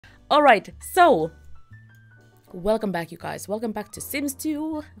Alright, so welcome back, you guys. Welcome back to Sims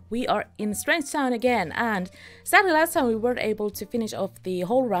 2. We are in Strangetown again, and sadly last time we weren't able to finish off the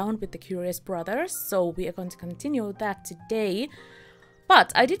whole round with the Curious Brothers, so we are going to continue that today.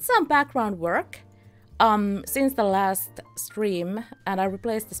 But I did some background work since the last stream, and I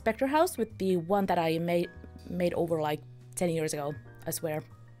replaced the Spectre house with the one that I made over like 10 years ago, I swear.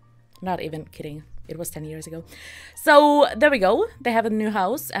 Not even kidding. It was 10 years ago. So there we go. They have a new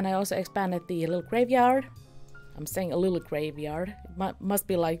house, and I also expanded the little graveyard. I'm saying a little graveyard. It must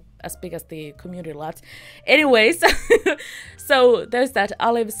be like as big as the community lot. Anyways, so there's that.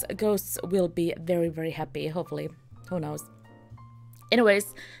 Olive's ghosts will be very, very happy, hopefully. Who knows?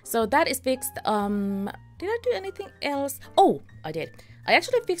 Anyways, so that is fixed. Did I do anything else? Oh, I did. I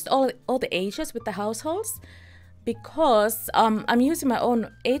actually fixed all the ages with the households because I'm using my own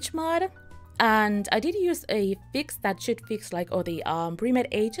age mod. And I did use a fix that should fix like all the pre-made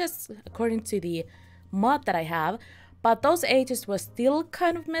ages according to the mod that I have, but those ages were still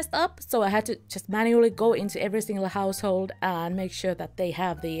kind of messed up, so I had to just manually go into every single household and make sure that they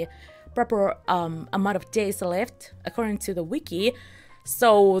have the proper amount of days left according to the wiki.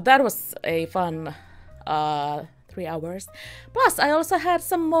 So that was a fun 3 hours. Plus I also had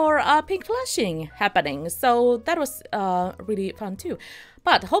some more pink flashing happening, so that was really fun too.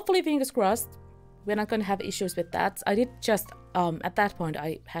 But hopefully, fingers crossed, we're not going to have issues with that. I did just at that point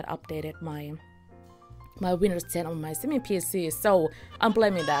I had updated my Windows 10 on my Simi PC, so I'm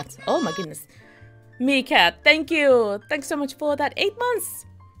blaming that. Oh my goodness. Me Cat, thank you. Thanks so much for that. 8 months.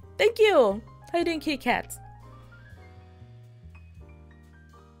 Thank you. How you doing, Kitty Cat?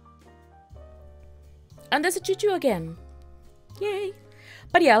 And there's a choo-choo again. Yay.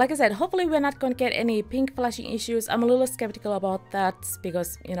 But yeah, like I said, hopefully we're not going to get any pink flashing issues. I'm a little skeptical about that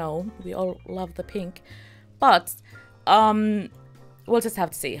because, you know, we all love the pink. But we'll just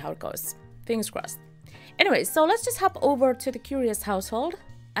have to see how it goes. Fingers crossed. Anyway, so let's just hop over to the Curious household.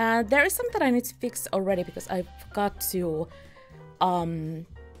 And there is something that I need to fix already because I forgot to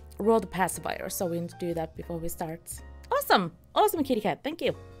roll the pacifier. So we need to do that before we start. Awesome! Awesome, Kitty Cat. Thank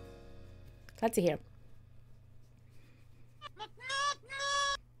you. Glad to hear.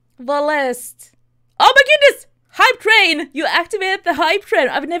 Valest. Oh my goodness! Hype train! You activated the hype train.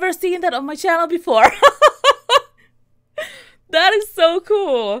 I've never seen that on my channel before. That is so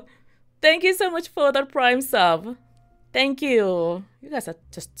cool. Thank you so much for that Prime sub. Thank you. You guys are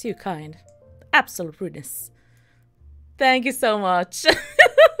just too kind. Absolute rudeness. Thank you so much.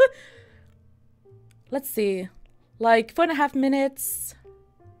 Let's see. Like 4.5 minutes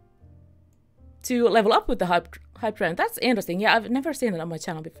to level up with the hype train. That's interesting. Yeah, I've never seen it on my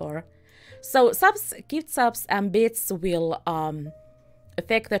channel before. So subs, gift subs and bits will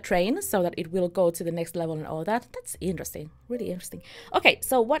affect the train so that it will go to the next level and all that. That's interesting. Really interesting. Okay,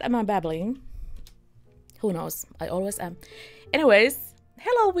 so what am I babbling? Who knows? I always am. Anyways,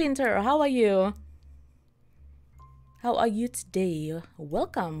 hello Winter. How are you? How are you today?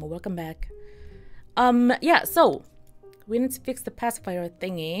 Welcome. Welcome back. Yeah, so we need to fix the pacifier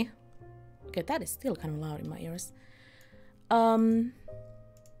thingy. Okay, that is still kind of loud in my ears.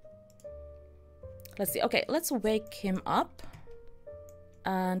 Let's see. Okay, let's wake him up.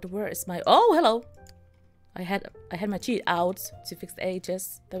 And where is my... Oh, hello! I had my cheat out to fix the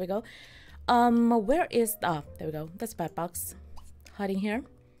ages. There we go. Where is... Ah, there we go. That's a bad box. Hiding here.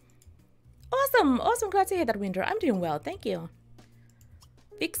 Awesome! Awesome! Glad to hear that, Winter. I'm doing well. Thank you.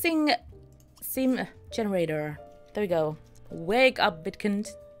 Fixing sim generator. There we go. Wake up,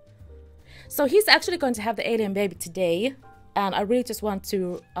 Bitkind. So he's actually going to have the alien baby today, and I really just want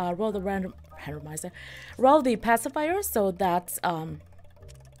to roll the randomizer, roll the pacifier so that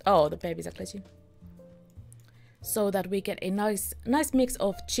oh, the babies are glitchy. So that we get a nice mix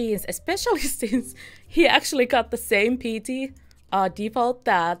of genes, especially since he actually got the same PT default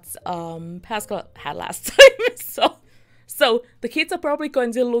that Pascal had last time. So the kids are probably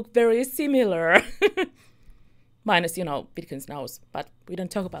going to look very similar. Minus, you know, Bitkind's nose, but we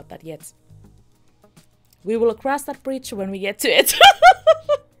don't talk about that yet. We will cross that bridge when we get to it.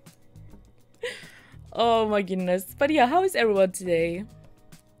 Oh my goodness. But yeah, how is everyone today?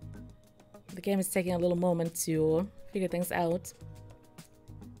 The game is taking a little moment to figure things out.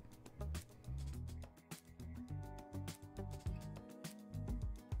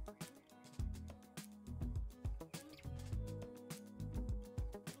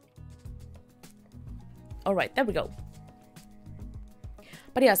 Alright, there we go.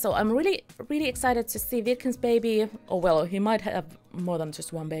 But yeah, so I'm really excited to see Witkind's baby. Oh well, he might have more than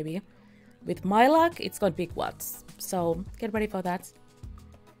just one baby. With my luck, it's got big ones. So get ready for that.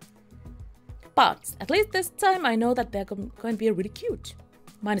 But at least this time I know that they're going to be really cute.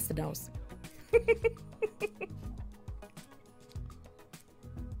 Minus the nose.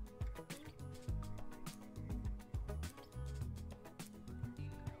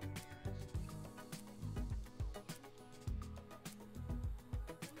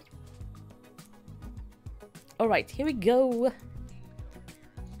 Alright, here we go.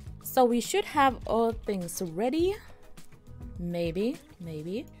 So we should have all things ready. Maybe.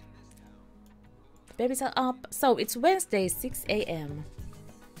 Babies are up. So it's Wednesday, 6 a.m.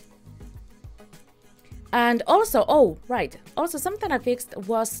 And also, oh, right. Also, something I fixed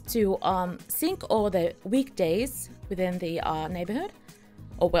was to sync all the weekdays within the neighborhood.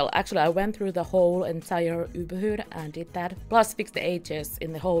 Oh, well, actually, I went through the whole entire Uberhood and did that. Plus, fixed the ages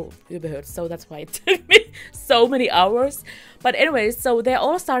in the whole Uberhood. So that's why it took me so many hours. But anyways, so they're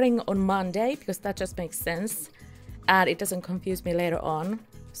all starting on Monday because that just makes sense. And it doesn't confuse me later on.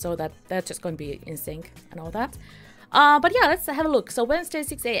 So that's just going to be in sync and all that. But yeah, let's have a look. So Wednesday,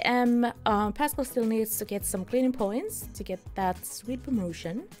 6 a.m. Pascal still needs to get some cleaning points to get that sweet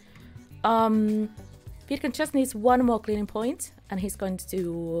promotion. Vidkan just needs one more cleaning point, and he's going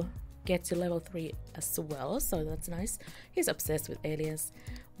to get to level 3 as well, so that's nice. He's obsessed with aliens.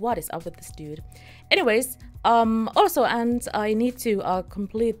 What is up with this dude? Anyways, also, and I need to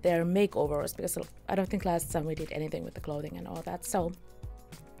complete their makeovers, because I don't think last time we did anything with the clothing and all that, so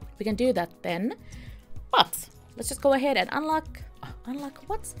we can do that then. But let's just go ahead and unlock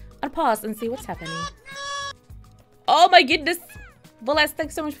what? Unpause and see what's happening. Oh my goodness! Bolas,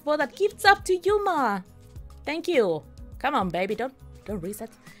 thanks so much for that. Gifts up to Yuma. Thank you. Come on, baby, don't reset.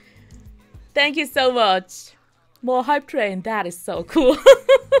 Thank you so much. More hype train. That is so cool.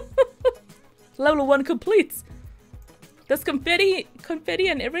 Level 1 complete. There's confetti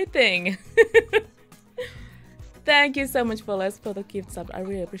and everything. Thank you so much, Bolas, for the gifts up. I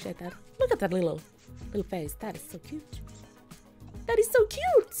really appreciate that. Look at that little face. That is so cute. That is so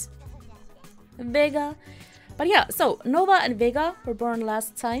cute. Vega. But yeah, so Nova and Vega were born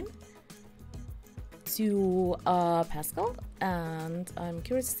last time to Pascal, and I'm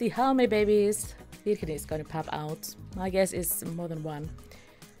curious to see how many babies Vidkan is going to pop out. My guess is more than one.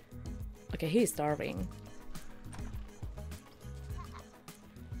 Okay, he's starving.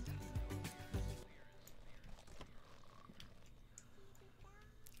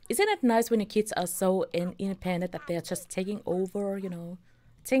 Isn't it nice when your kids are so independent that they're just taking over, you know,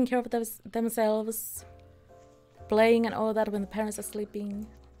 taking care of themselves, playing and all that when the parents are sleeping?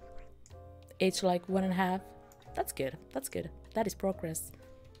 Age like 1.5. That's good. That's good. That is progress.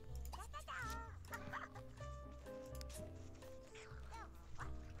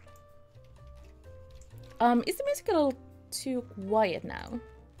 Is the music a little too quiet now?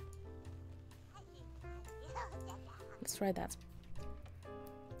 Let's try that.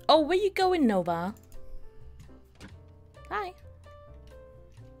 Oh, where you going, Nova? Hi.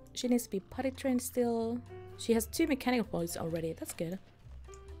 She needs to be potty trained still. She has 2 mechanical points already. That's good.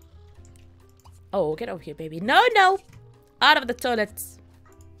 Oh, get over here, baby. No, no! Out of the toilets.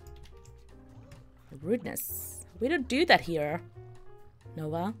 Rudeness. We don't do that here.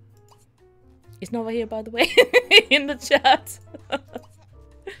 Nova. Is Nova here, by the way? In the chat.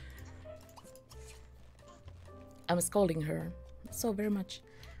 I'm scolding her so very much.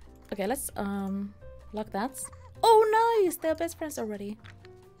 Okay, let's lock that. Oh, nice! They're best friends already.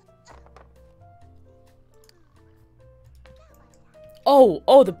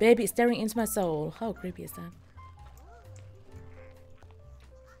 Oh, the baby is staring into my soul. How creepy is that?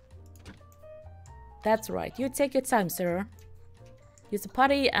 That's right. You take your time, sir. Use the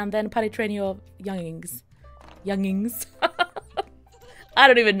potty and then potty train your youngings. Youngings. I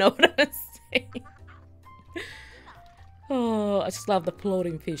don't even know what I'm saying. Oh, I just love the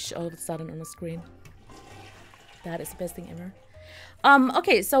floating fish all of a sudden on the screen. That is the best thing ever.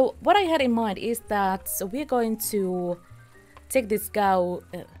 Okay, so what I had in mind is that we're going to take this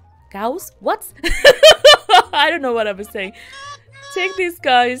cows? What? I don't know what I was saying. Take these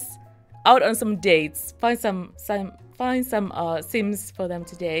guys out on some dates. Find some Sims for them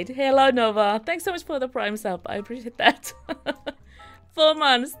to date. Hello, Nova. Thanks so much for the Prime sub. I appreciate that. 4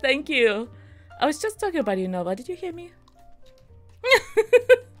 months. Thank you. I was just talking about you, Nova. Did you hear me?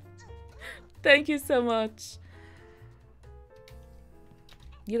 Thank you so much.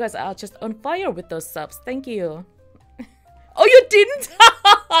 You guys are just on fire with those subs. Thank you. Oh, you didn't?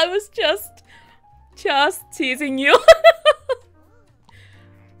 I was just teasing you.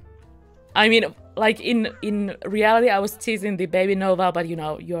 I mean, like in reality, I was teasing the baby Nova, but you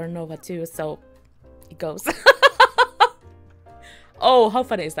know, you're Nova too, so it goes. Oh, how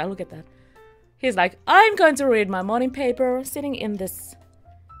funny is that? Look at that. He's like, I'm going to read my morning paper, sitting in this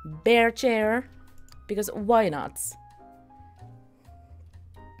bear chair, because why not?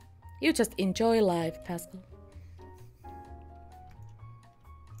 You just enjoy life, Pascal.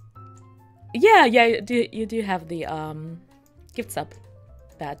 Yeah, you do have the gift sub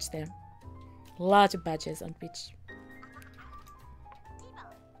badge there. Lots of badges on Twitch.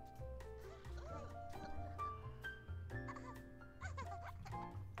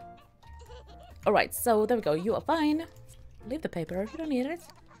 Alright, so there we go. You are fine. Leave the paper. You don't need it.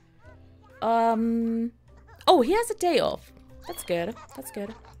 Oh, he has a day off. That's good. That's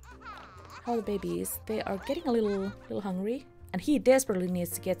good. How are the babies? They are getting a little hungry. And he desperately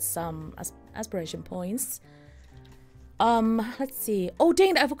needs to get some aspiration points. Let's see. Oh,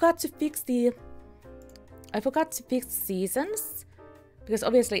 dang it, I forgot to fix seasons. Because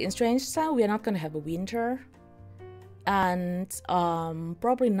obviously in Strangetown we are not gonna have a winter. And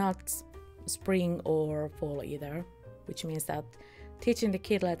probably not spring or fall either. Which means that teaching the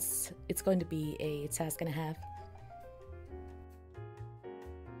kidlets, it's going to be a task and a half.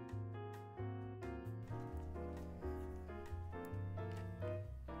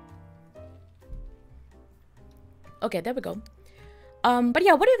 Okay, there we go. But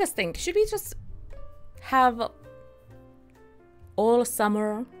yeah, what do you guys think? Should we just have all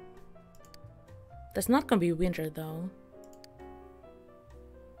summer? There's not gonna be winter though.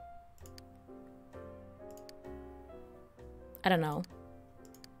 I don't know.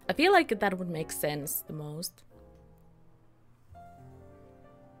 I feel like that would make sense the most.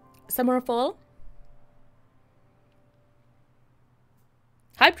 Summer or fall?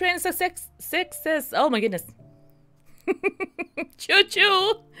 Hype train success! Oh my goodness. Choo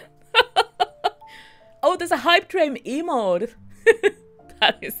choo! Oh, there's a hype train emote.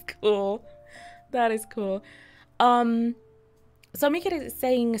 That is cool. That is cool. So Mika is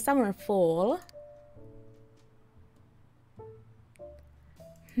saying summer and fall.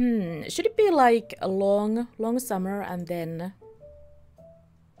 Should it be like a long summer and then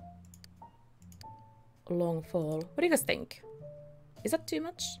a long fall? What do you guys think? Is that too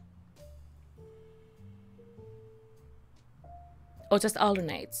much? Or just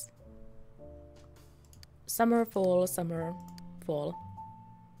alternates? Summer, fall, summer, fall.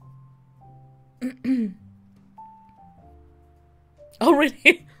 Oh,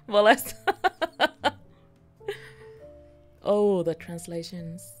 really? Well, let's... Oh, the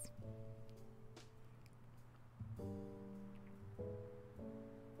translations.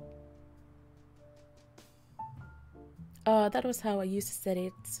 That was how I used to set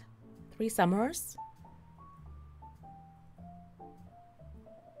it. 3 summers.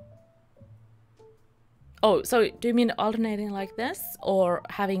 Oh, so do you mean alternating like this? Or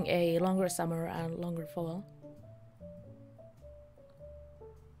having a longer summer and longer fall?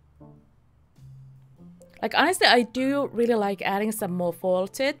 Like, honestly, I do really like adding some more fall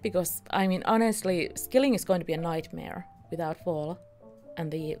to it. Because, I mean, honestly, skilling is going to be a nightmare without fall. And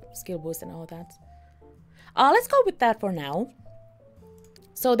the skill boost and all that. Let's go with that for now.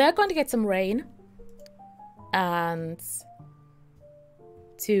 So they're going to get some rain. And...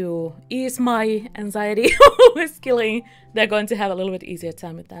 to ease my anxiety with skilling, they're going to have a little bit easier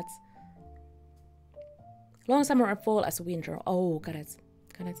time with that. Long summer and fall as winter. Oh, got it.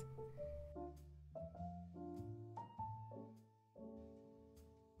 Got it.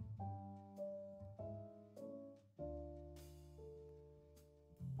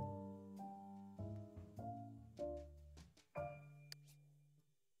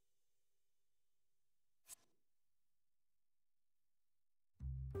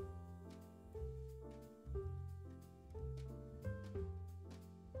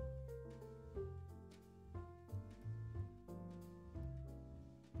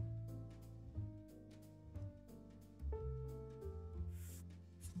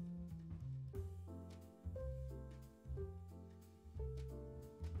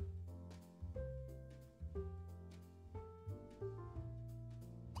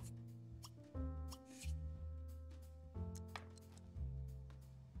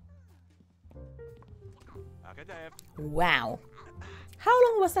 Wow. How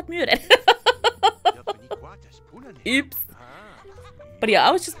long was that muted? Oops. But yeah,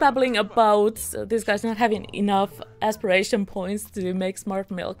 I was just babbling about these guys not having enough aspiration points to make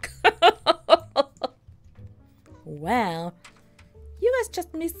smart milk. Wow. You guys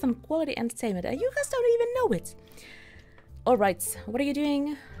just missed some quality entertainment and you guys don't even know it. Alright, what are you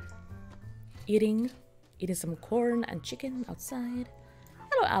doing? Eating some corn and chicken outside.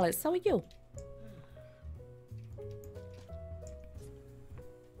 Hello Alice, how are you?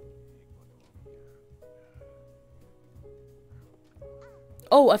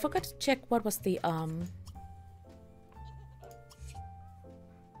 Oh, I forgot to check what was the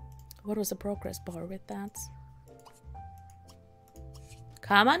progress bar with that?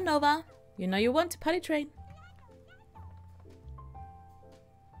 Come on, Nova. You know you want to potty train.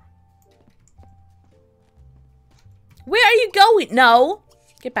 Where are you going? No!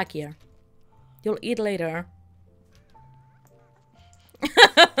 Get back here. You'll eat later.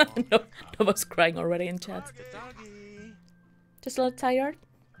 No, Nova's crying already in chat. Just a little tired.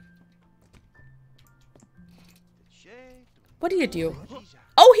 What do you do?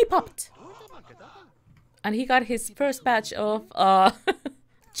 Oh, he popped! And he got his first batch of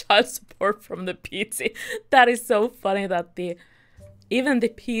child support from the PT. That is so funny that even the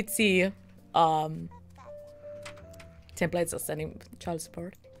PT templates are sending child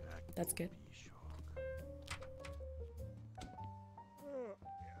support. That's good.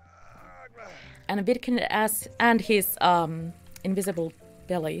 And Vidkin and his invisible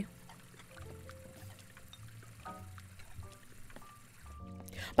belly.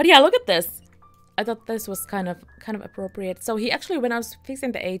 But yeah, look at this. I thought this was kind of appropriate. So he actually, when I was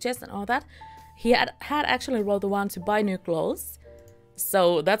fixing the ages and all that, he had actually rolled the one to buy new clothes.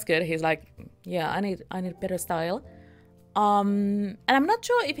 So that's good. He's like, yeah, I need better style. And I'm not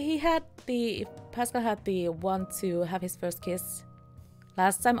sure if Pascal had the one to have his first kiss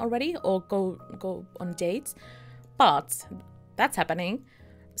last time already or go on dates, but that's happening.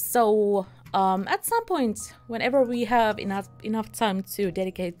 So at some point, whenever we have enough time to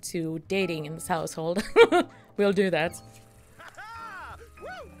dedicate to dating in this household, we'll do that.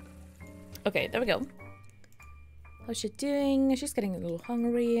 Okay, there we go. How's she doing? She's getting a little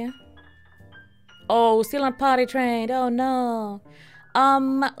hungry. Oh, still not potty trained. Oh no.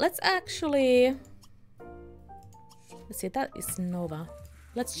 Let's see. That is Nova.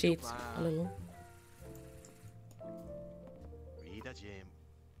 Let's cheat a little.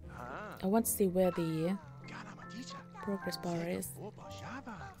 I want to see where the progress bar is.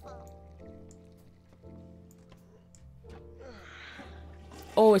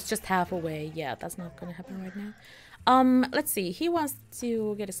 Oh, it's just half away. Yeah, that's not gonna happen right now. Let's see. He wants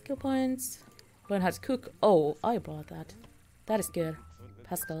to get a skill points. Learn how to cook. Oh, I brought that. That is good,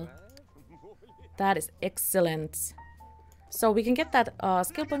 Pascal. That is excellent. So we can get that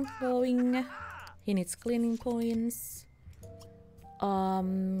skill point going. He needs cleaning points.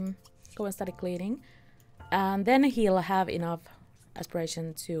 Go and study cleaning, and then he'll have enough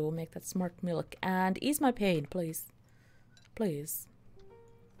aspiration to make that smart milk and ease my pain, please. Please.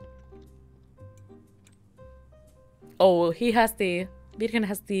 Oh, Birken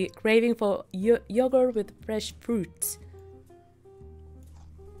has the craving for yogurt with fresh fruit.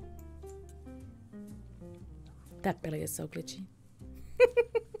 That belly is so glitchy.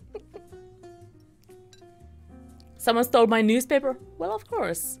 Someone stole my newspaper? Well, of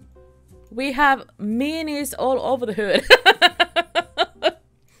course. We have minis all over the hood.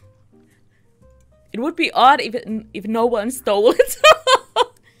 It would be odd if no one stole it.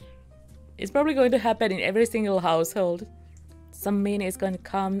 It's probably going to happen in every single household. Some mini is going to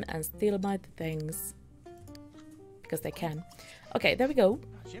come and steal my things. Because they can. Okay, there we go.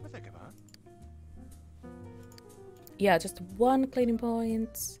 Yeah, just one cleaning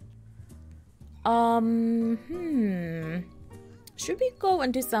point. Should we go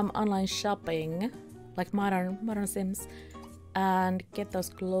and do some online shopping, like modern Sims, and get those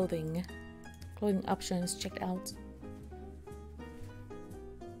clothing options checked out?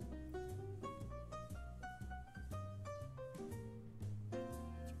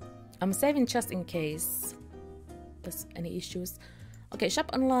 I'm saving just in case there's any issues. Okay,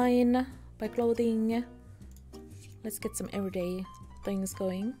 shop online, buy clothing. Let's get some everyday things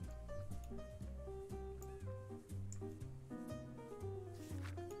going.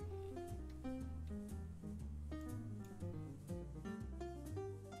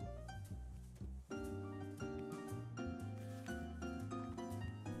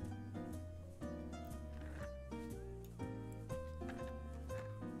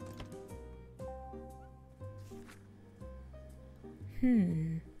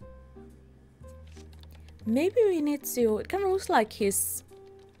 Maybe we need to. It kind of looks like his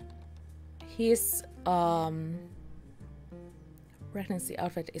pregnancy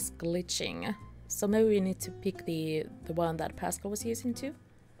outfit is glitching. So maybe we need to pick the one that Pascal was using too.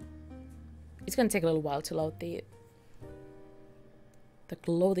 It's gonna take a little while to load the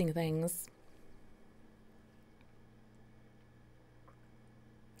clothing things.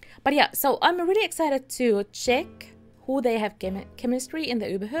 But yeah, so I'm really excited to check who they have chemistry in the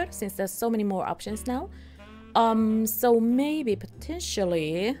Uberhood, since there's so many more options now. So maybe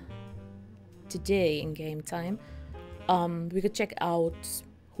potentially today in game time, we could check out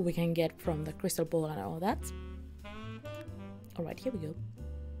who we can get from the crystal ball and all that. All right, here we go.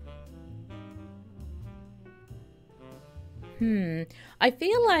 I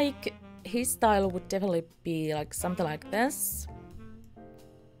feel like his style would definitely be like something like this.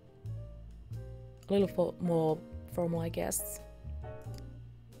 A little more formal, I guess.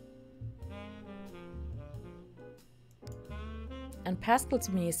 And pastel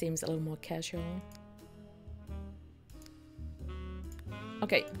to me seems a little more casual.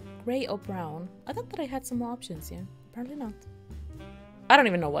 Okay, gray or brown. I thought that I had some more options here. Apparently not. I don't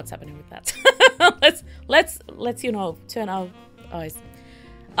even know what's happening with that. let's you know, turn our eyes.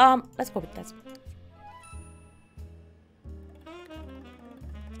 Let's go with that.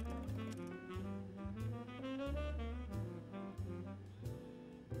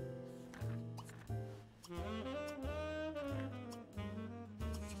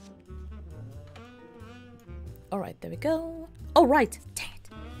 Alright, there we go. Oh, right. Dang it.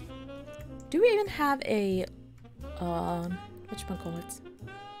 Do we even have a... whatchamacallit?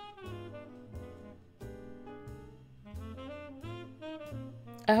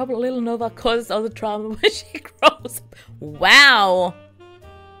 I hope little Nova causes all the trauma when she grows up. Wow.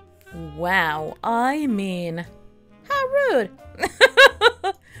 Wow. I mean... How rude.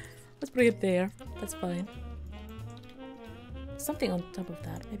 Let's bring it there. That's fine. Something on top of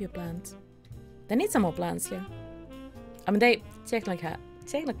that. Maybe a plant. They need some more plants here. I mean, they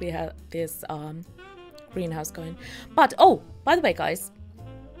technically have this greenhouse going. But, oh, by the way, guys.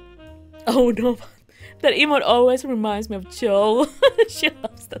 Oh, no. That emote always reminds me of Joe. She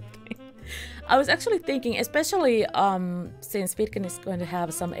loves that thing. I was actually thinking, especially since Vidkin is going to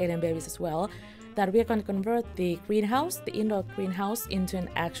have some alien babies as well, that we are going to convert the greenhouse, the indoor greenhouse, into an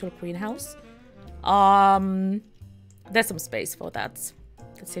actual greenhouse. There's some space for that.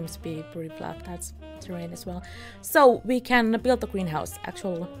 It seems to be pretty flat, that's terrain as well. So we can build the greenhouse,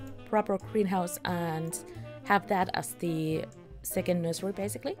 actual proper greenhouse, and have that as the second nursery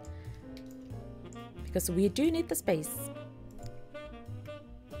basically. Because we do need the space.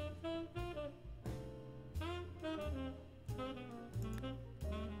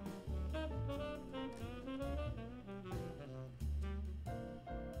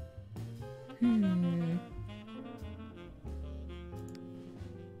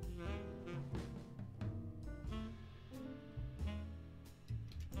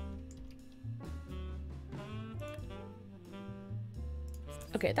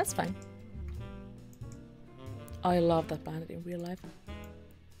 Okay, that's fine. I love that planet in real life.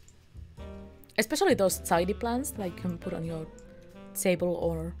 Especially those tidy plants that you can put on your table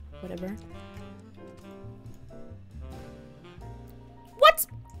or whatever. What?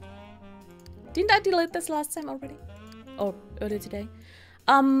 Didn't I delete this last time already? Or earlier today?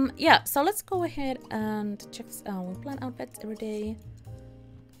 Yeah, so let's go ahead and check this out. We plan outfits every day.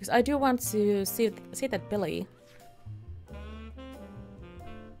 Because I do want to see that Billy.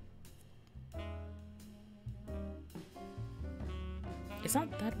 It's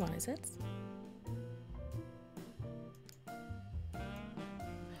not that one, is it?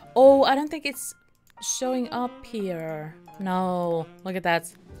 Oh, I don't think it's showing up here. No, look at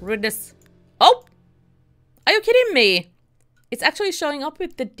that. Read this. Oh! Are you kidding me? It's actually showing up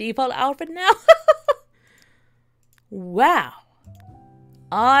with the default outfit now. Wow.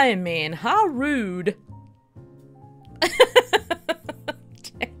 I mean, how rude.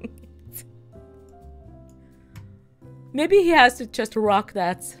 Maybe he has to just rock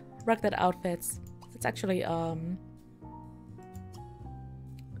that outfit. Let's actually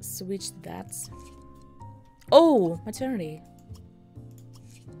switch that. Oh, maternity.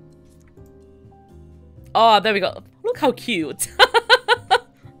 Oh, there we go. Look how cute.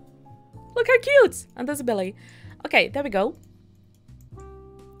 Look how cute. And there's a belly. Okay, there we go.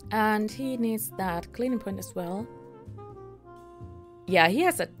 And he needs that cleaning point as well. Yeah, he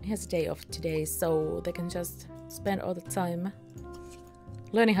has a day off today, so they can just spend all the time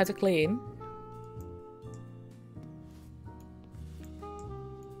learning how to clean.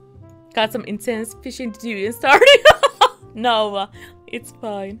 Got some intense fishing to do and starting. No, it's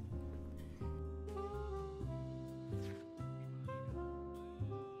fine.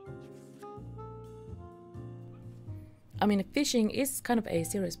 I mean, fishing is kind of a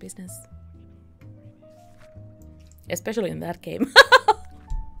serious business. Especially in that game.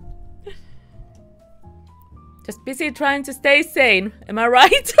 Just busy trying to stay sane. Am I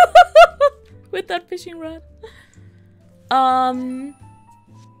right? With that fishing rod.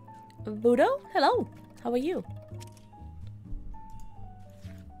 Budo? Hello. How are you?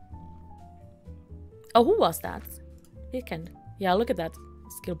 Oh, who was that? Weekend. Yeah, look at that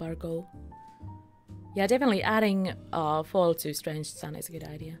skill bar go. Yeah, definitely adding fall to Strangetown is a good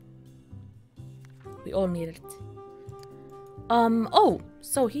idea. We all need it. Oh,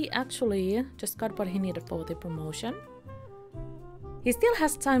 so he actually just got what he needed for the promotion. He still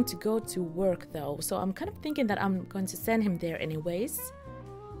has time to go to work though, so I'm kind of thinking that I'm going to send him there anyways.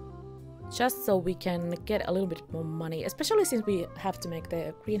 Just so we can get a little bit more money, especially since we have to make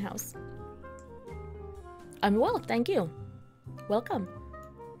the greenhouse. I'm well, thank you. Welcome.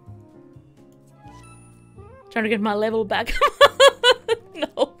 Trying to get my level back.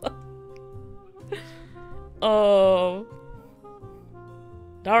 No. Oh.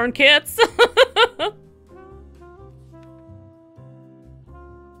 Darn kids.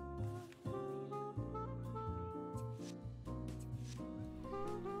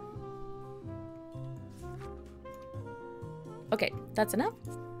 Okay, that's enough.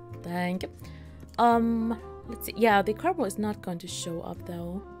 Thank you. Let's see. Yeah, the carbon is not going to show up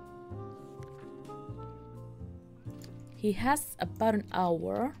though. He has about an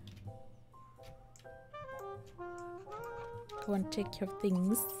hour. Go and take care of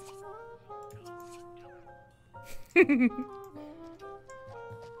things.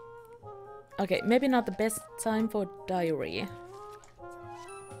 Okay, maybe not the best time for diary.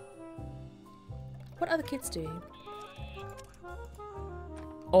 What are the kids doing?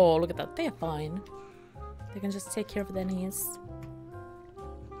 Oh, look at that. They are fine. They can just take care of their needs.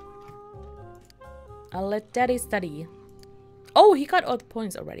 I'll let Daddy study. Oh, he got all the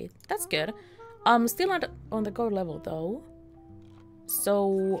points already. That's good. Still not on the gold level though.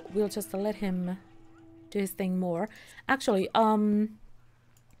 So we'll just let him do his thing more. Actually,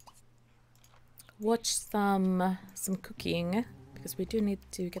 watch some cooking because we do need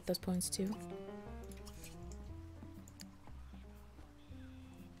to get those points too.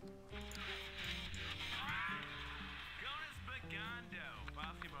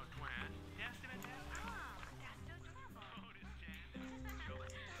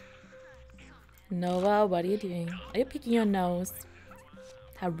 Nova, what are you doing? Are you picking your nose?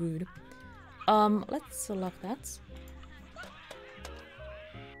 How rude. Let's lock that.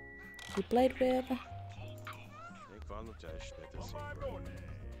 He played with.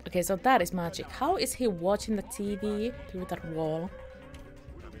 Okay, so that is magic. How is he watching the TV through that wall?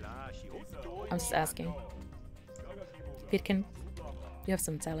 I'm just asking. Pitkin, you have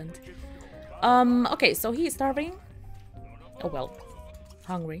some talent. Okay, so he is starving. Oh well,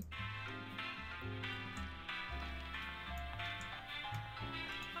 hungry.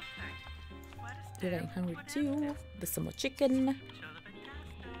 You're getting hungry too. There's some more chicken.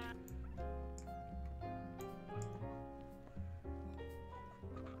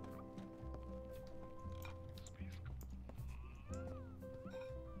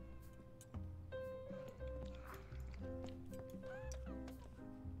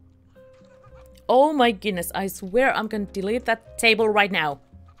 Oh my goodness, I swear I'm gonna delete that table right now.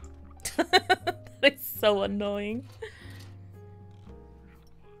 That is so annoying.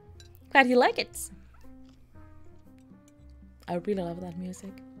 Glad you like it. I really love that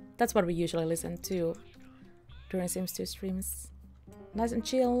music. That's what we usually listen to during Sims 2 streams. Nice and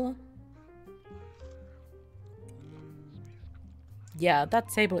chill. Yeah, that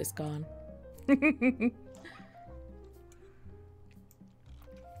table is gone.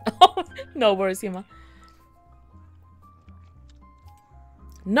 Oh, no worries, Yuma.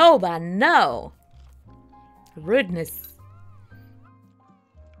 No, but no. Rudeness.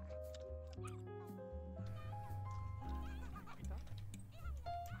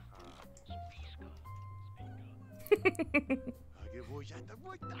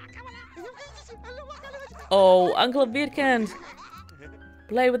 Oh, Uncle Birken.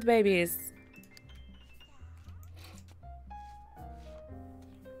 Play with babies.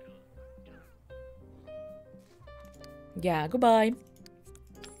 Yeah, goodbye.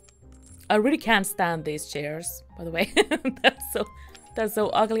 I really can't stand these chairs, by the way. that's so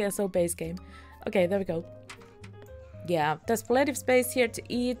ugly and so base game. Okay, there we go. Yeah, there's plenty of space here to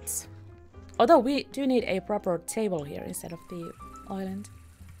eat. Although we do need a proper table here instead of the island.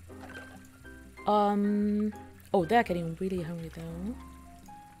 Oh, they're getting really hungry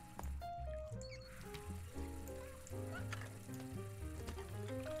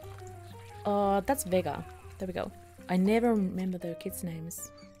though. That's Vega. There we go. I never remember their kids'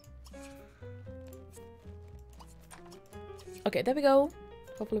 names. Okay, there we go.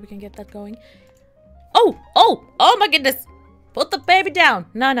 Hopefully we can get that going. Oh my goodness! Put the baby down!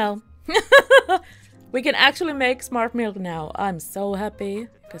 No. We can actually make smart milk now. I'm so happy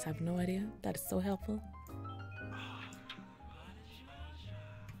because I have no idea. That is so helpful.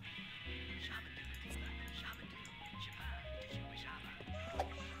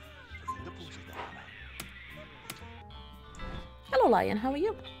 Hello, Lion. How are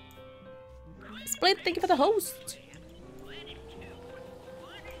you? Split, thank you for the host.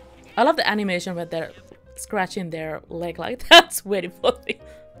 I love the animation where they're scratching their leg like that, waiting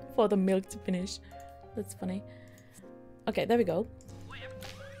for the milk to finish. That's funny. Okay, there we go.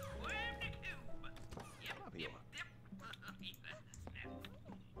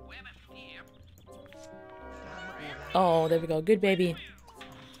 Oh, there we go. Good baby.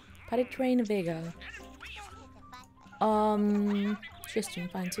 Potty train Vega. Just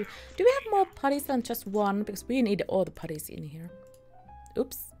fine too. Do we have more potties than just one? Because we need all the potties in here.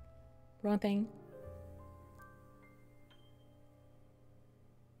 Oops. Wrong thing.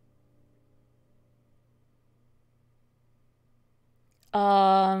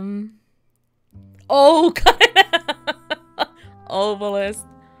 Oh, Ovalist.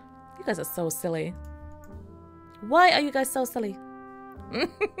 You guys are so silly. Why are you guys so silly?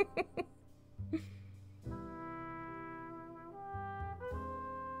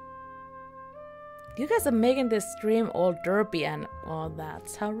 You guys are making this stream all derpy and all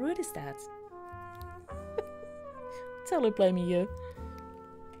that. How rude is that? Totally blaming you.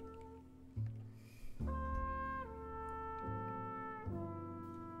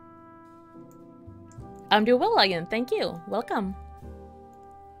 I'm doing well, Ian. Thank you. Welcome.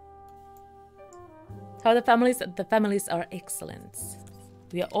 How are the families? The families are excellent.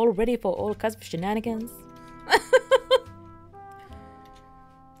 We are all ready for all kinds of shenanigans.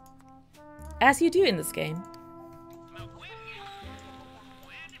 As you do in this game.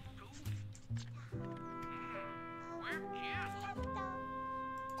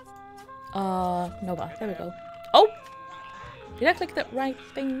 Nova. There we go. Oh! Did I click the right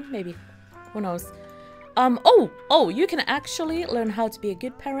thing? Maybe. Who knows? Oh, you can actually learn how to be a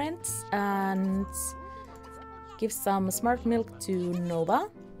good parent and give some smart milk to Nova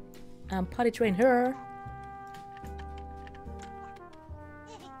and potty train her.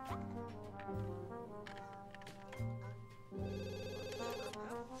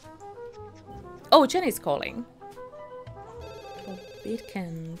 Oh, Jenny's calling. Oh,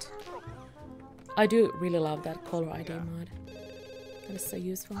 weekend. I do really love that caller ID mod. That is so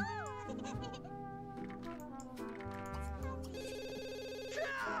useful.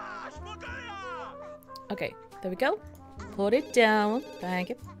 Okay, there we go. Put it down. Thank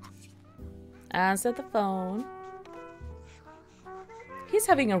you. Answer the phone. He's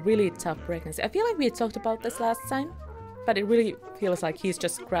having a really tough pregnancy. I feel like we talked about this last time, but it really feels like he's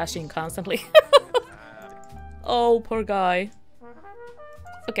just crashing constantly. Oh, poor guy.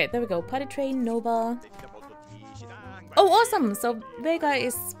 Okay, there we go. Potty train Nova. Oh, awesome! So Vega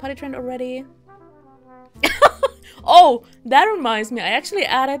is potty trained already. Oh, that reminds me. I actually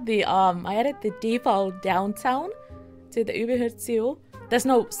added the default downtown to the Uberhood too. There's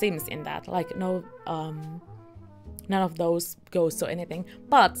no Sims in that, like no none of those ghosts or anything.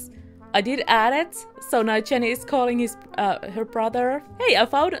 But I did add it, so now Jenny is calling his her brother. Hey, I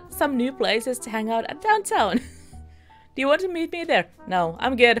found some new places to hang out at downtown. Do you want to meet me there? No,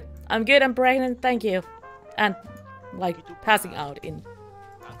 I'm good. I'm good. I'm pregnant. Thank you. And like passing out in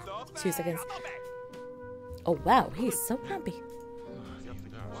 2 seconds. Oh wow, he's so grumpy.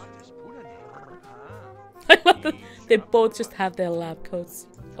 I love that they both just have their lab coats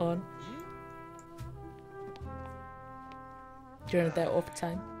on during their off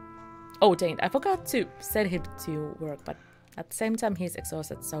time. Oh dang it, I forgot to send him to work, but at the same time he's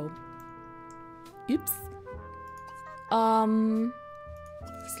exhausted, so oops.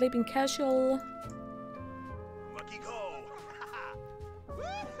 Sleeping casual.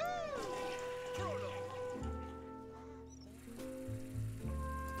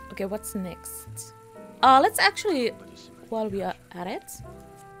 Okay, what's next? Let's actually, while we are at it,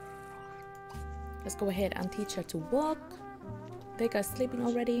 let's go ahead and teach her to walk. Vega is sleeping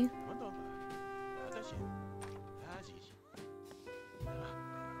already.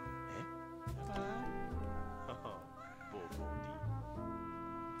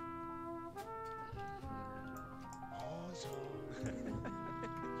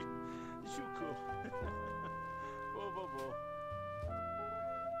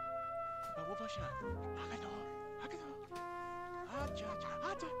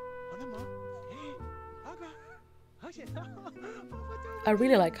 I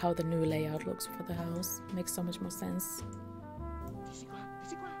really like how the new layout looks for the house. Makes so much more sense.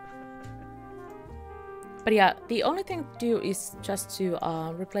 But yeah, the only thing to do is just to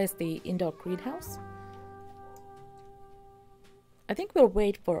replace the indoor greenhouse. I think we'll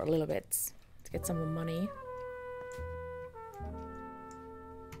wait for a little bit to get some more money.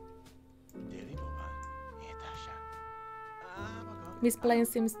 Miss playing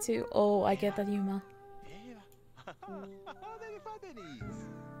Sims 2. Oh, I get that, Yuma.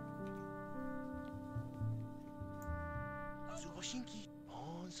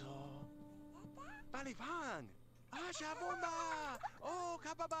 Balifang. Ashabomba. Oh,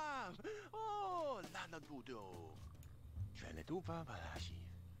 Kapabam. Oh, Lana Budo. Venetupa Balashi.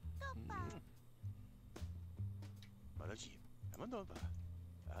 Balashi. Amandova.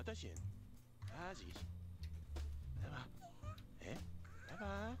 Adashin. Aziz. Eh?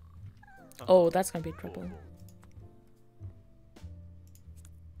 Oh, that's gonna be trouble.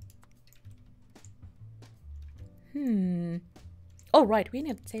 Oh, right, we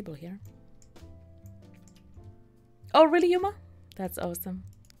need a table here. Oh, really, Yuma? That's awesome.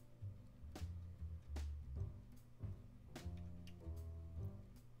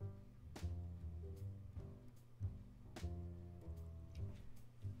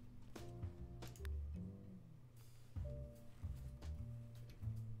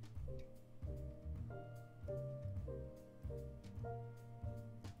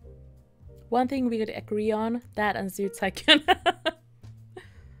 One thing we could agree on, that and Zoot Tycoon.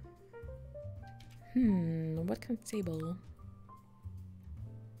 What kind of table?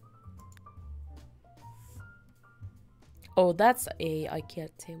 Oh, that's a IKEA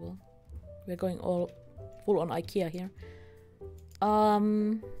table. We're going all full on IKEA here.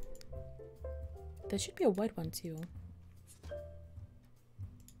 There should be a white one too.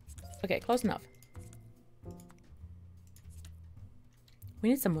 Okay, close enough. We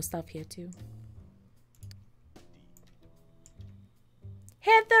need some more stuff here too.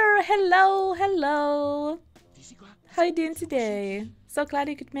 Heather, hello, hello. How are you doing today? So glad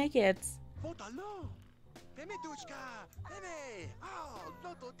you could make it.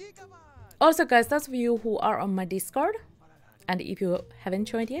 Also guys, those of you who are on my Discord, and if you haven't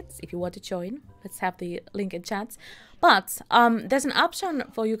joined yet, if you want to join, let's have the link in chat. But there's an option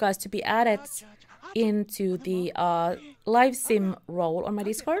for you guys to be added into the live sim role on my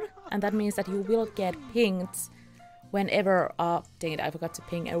Discord, and that means that you will get pinged whenever dang it, I forgot to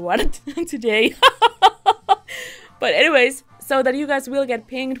ping everyone today. But anyways, so that you guys will get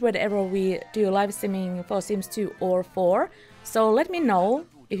pinged whenever we do live simming for Sims 2 or 4. So let me know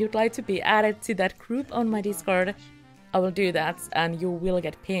if you'd like to be added to that group on my Discord. I will do that, and you will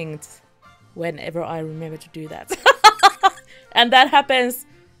get pinged whenever I remember to do that. And that happens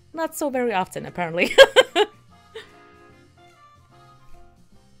not so very often, apparently.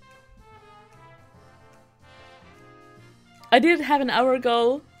 I did have an hour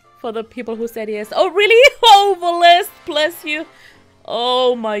ago for the people who said yes. Oh, really? Oh, Celeste, bless you.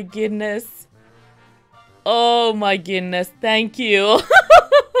 Oh, my goodness. Oh, my goodness. Thank you.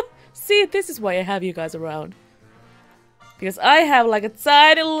 See, this is why I have you guys around. Because I have like a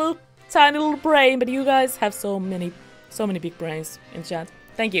tiny little brain, but you guys have so many big brains in chat.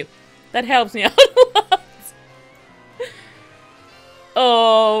 Thank you. That helps me out a lot.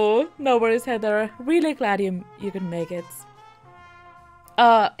 Oh, no worries, Heather. Really glad you could make it.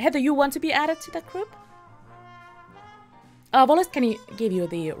 Heather, you want to be added to that group? Wallace, can you give you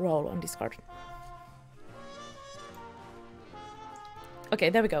the role on Discord? Okay,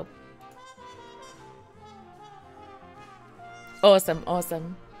 there we go. Awesome,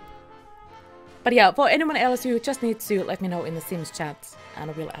 awesome. But yeah, for anyone else, you just need to let me know in the Sims chat,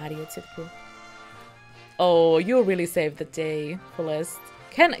 and we'll add you to the group. Oh, you really saved the day, Celeste.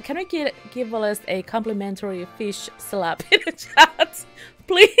 Can we give Celeste a complimentary fish slap in the chat,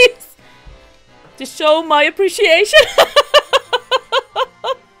 please? To show my appreciation.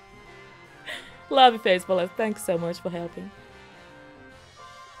 Love your face, Celeste. Thanks so much for helping.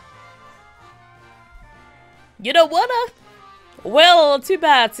 You don't wanna? Well, too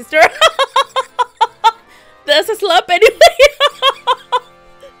bad, sister. There's a slap anyway.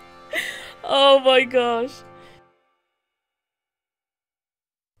 Oh my gosh.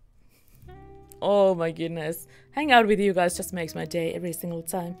 Oh my goodness. Hang out with you guys just makes my day every single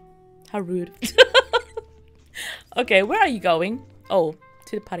time. How rude. Okay, where are you going? Oh,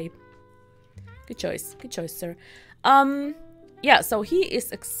 to the party. Good choice, sir. Yeah, so he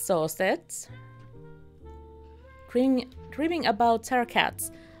is exhausted. Dreaming about Terra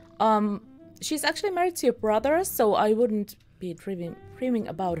Cats. She's actually married to your brother, so I wouldn't be dreaming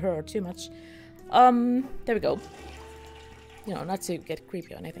about her too much. There we go. You know, not to get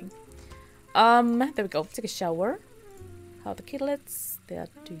creepy or anything. There we go. Take a shower. How are the kidlets? They are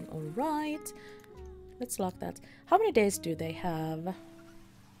doing alright. Let's lock that. How many days do they have?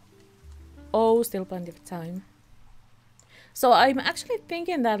 Oh, still plenty of time. So I'm actually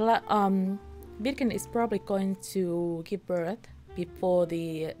thinking that Birkin is probably going to give birth before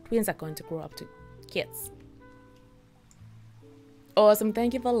the twins are going to grow up to kids. Awesome,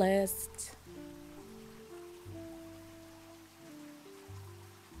 thank you for list.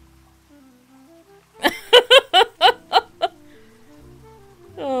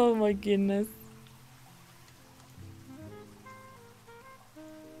 Oh my goodness.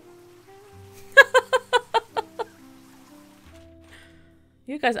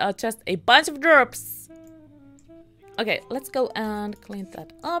 You guys are just a bunch of derps. Okay, let's go and clean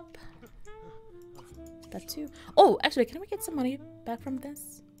that up. That too. Oh, actually, can we get some money back from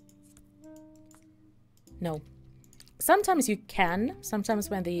this? No. Sometimes you can. Sometimes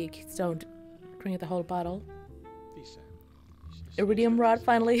when the kids don't drink the whole bottle. Iridium rod,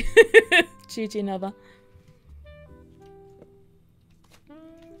 finally. GG, Nova.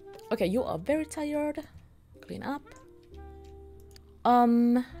 Okay, you are very tired. Clean up.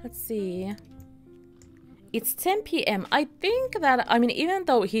 Let's see. It's 10 p.m. I think that, I mean, even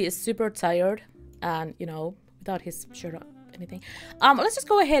though he is super tired and, you know, without his shirt or anything, let's just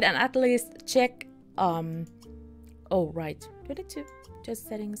go ahead and at least check, oh, right. Do I need to just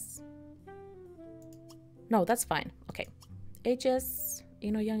settings? No, that's fine. Okay. Ages,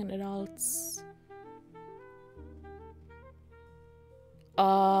 you know, young and adults.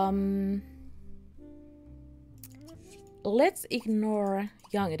 Let's ignore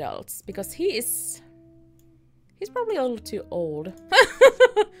young adults because he's probably a little too old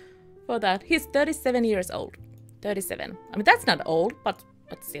for that. He's 37 years old. 37. I mean, that's not old, but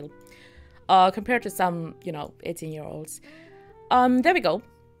still. Compared to some, you know, 18-year-olds. There we go.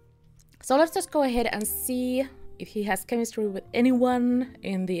 So let's just go ahead and see if he has chemistry with anyone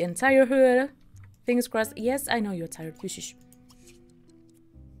in the entire hood. Fingers crossed. Yes, I know you're tired. You shush.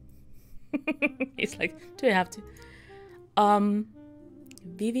 He's like, do I have to?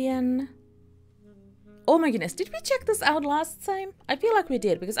 Vivian. Oh my goodness, did we check this out last time? I feel like we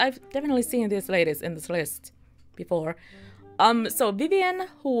did, because I've definitely seen these ladies in this list before. So Vivian,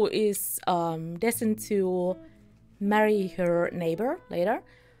 who is destined to marry her neighbor later.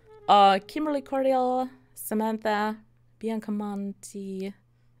 Kimberly Cordial, Samantha, Bianca Monti,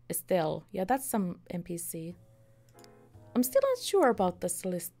 Estelle. Yeah, that's some NPC. I'm still not sure about this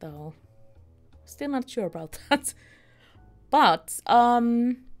list though. Still not sure about that. But I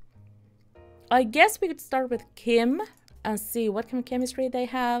guess we could start with Kim and see what kind of chemistry they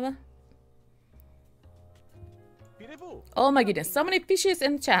have. Oh my goodness, so many fishes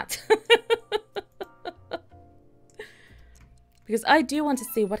in the chat. Because I do want to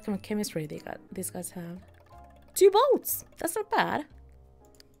see what kind of chemistry these guys have. 2 bolts! That's not bad.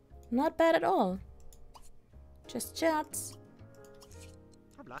 Not bad at all. Just chats.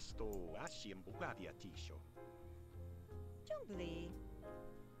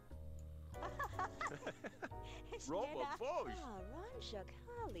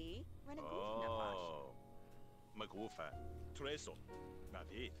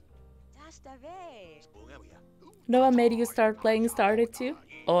 Nova made you start playing Started too?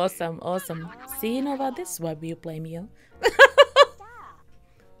 Awesome, awesome. See, Nova, this is why we blame you.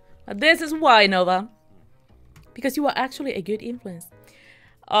 This is why, Nova. Because you are actually a good influence.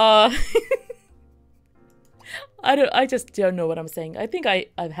 I just don't know what I'm saying. I think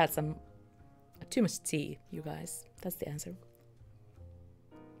I've had some too much tea, you guys. That's the answer.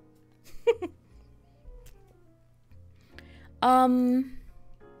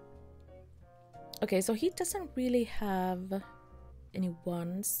 Okay, so he doesn't really have any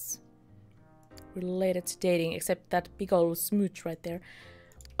ones related to dating except that big old smooch right there.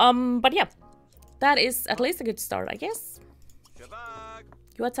 But yeah, that is at least a good start, I guess.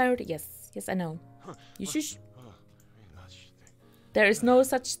 You are tired? Yes. Yes, I know. You shush. There is no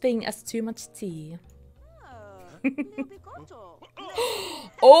such thing as too much tea.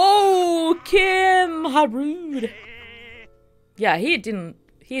 Oh, Kim! How rude! Yeah, he didn't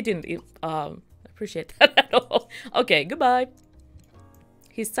appreciate that at all. Okay, goodbye.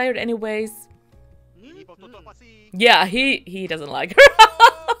 He's tired anyways. Yeah, he doesn't like her.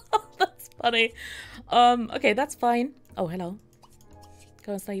 That's funny. Okay, that's fine. Oh, hello.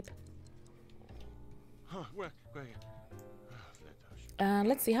 Go and sleep.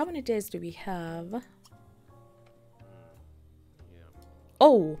 Let's see, how many days do we have?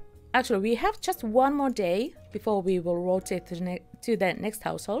 Oh, actually, we have just 1 more day before we will rotate to the next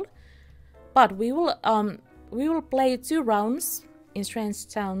household. But we will play 2 rounds in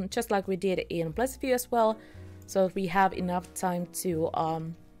Strangetown, just like we did in Pleasantview as well, so that we have enough time to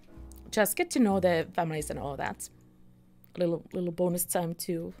just get to know the families and all that. A little bonus time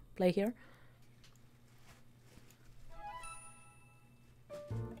to play here.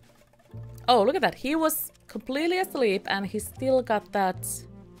 Oh, look at that. He was completely asleep and he still got that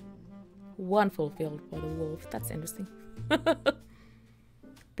one fulfilled for the wolf. That's interesting.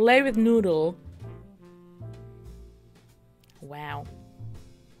 Play with noodle. Wow.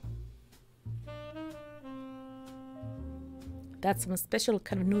 That's some special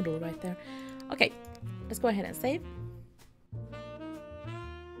kind of noodle right there. Okay, let's go ahead and save.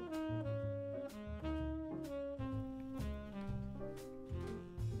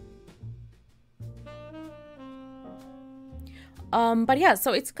 But yeah,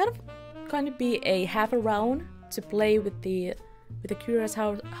 so it's kind of going to be a half a round to play with the Curious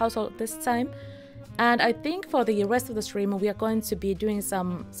household this time. And I think for the rest of the stream we are going to be doing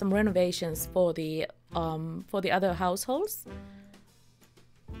some renovations for the other households.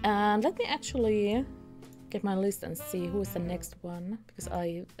 And let me actually get my list and see who is the next one, because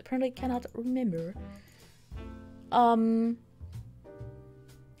I apparently cannot remember.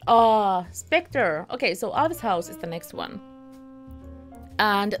 Spectre. Okay, so Alvis house is the next one.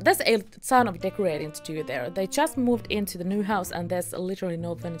 And there's a ton of decorating to do there. They just moved into the new house and there's literally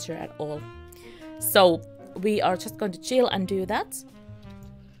no furniture at all. So we are just going to chill and do that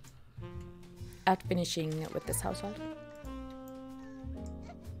at finishing with this household.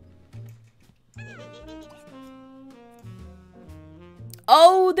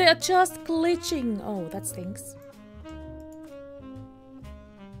 Oh, they are just glitching. Oh, that stinks.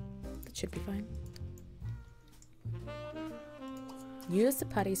 That should be fine. Use the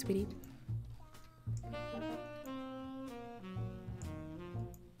putty, sweetie.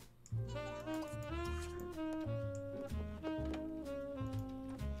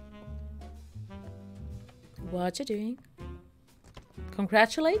 What you doing?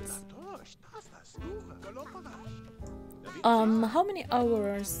 Congratulates? How many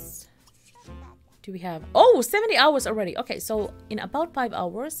hours do we have? Oh, 70 hours already. Okay, so in about 5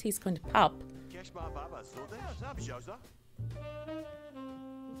 hours he's going to pop.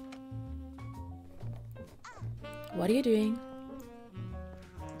 What are you doing?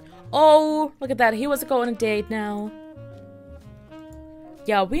 Oh, look at that. He wants to go on a date now.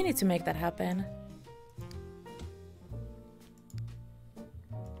 Yeah, we need to make that happen.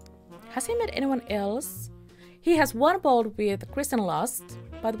 Has he met anyone else? He has one ball with Kristen Lust,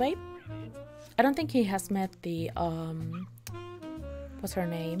 by the way. I don't think he has met the, what's her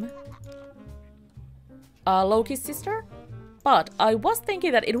name? Loki's sister? But I was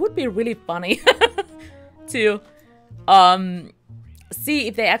thinking that it would be really funny to see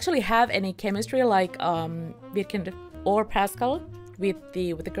if they actually have any chemistry like Vidkund or Pascal with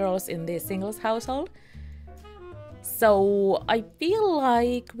the girls in the singles household. So I feel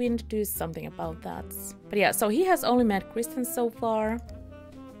like we need to do something about that. But yeah, so he has only met Kristen so far.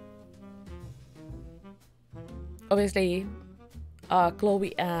 Obviously,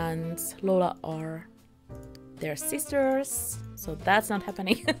 Chloe and Lola are their sisters, so that's not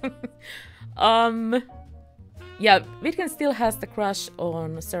happening. Yeah, Vidkund still has the crush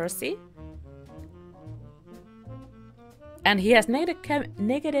on Cersei. And he has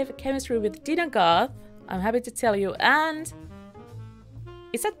negative chemistry with Didagoth, I'm happy to tell you. And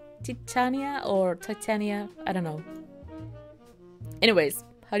is that Titania or Titania? I don't know. Anyways,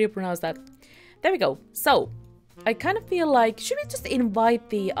 how do you pronounce that? There we go. So I kind of feel like, should we just invite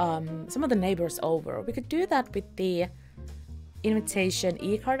the some of the neighbors over? We could do that with the invitation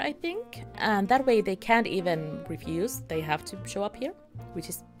e-card, I think, and that way they can't even refuse. They have to show up here, which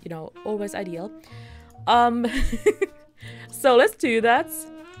is, you know, always ideal. So let's do that.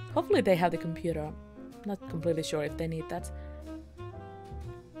 Hopefully they have the computer. Not completely sure if they need that.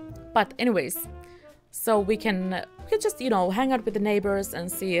 But anyways, so we can just, you know, hang out with the neighbors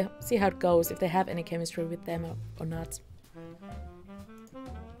and see how it goes, if they have any chemistry with them or not.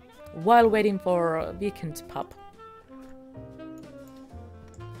 While waiting for Vidkund to pop.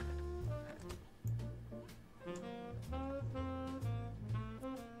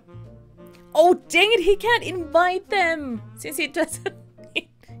 Oh, dang it, he can't invite them! Since he doesn't...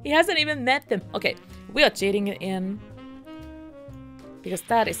 he hasn't even met them. Okay, we are cheating it in. Because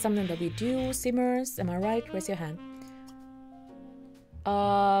that is something that we do. Simmers, am I right? Raise your hand.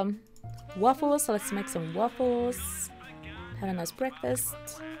 Waffles, so let's make some waffles. Have a nice breakfast.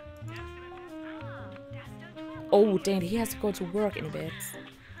 Oh, dang it, he has to go to work in a bit.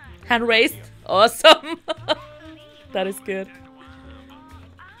 Hand raised. Awesome! That is good.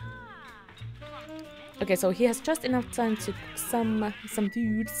 Okay, so he has just enough time to cook some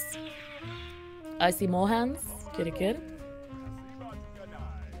foods. I see more hands. Good, good.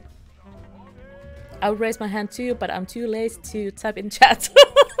 I would raise my hand too, but I'm too lazy to type in chat.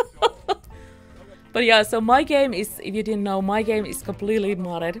 But yeah, so my game is, if you didn't know, my game is completely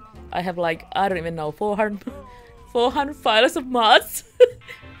modded. I have like, I don't even know, 400 files of mods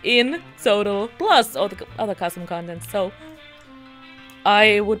in total, plus all the other custom content. So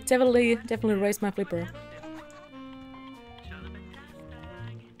I would definitely raise my flipper.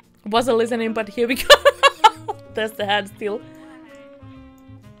 Wasn't listening, but here we go. There's the hand still.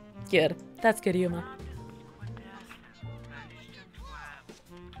 Good. That's good humor.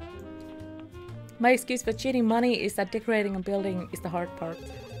 My excuse for cheating money is that decorating a building is the hard part.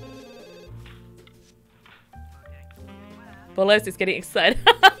 Boles is getting excited.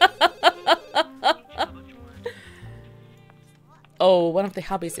 Oh, one of the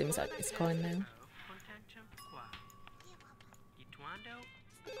hobby sims is going now.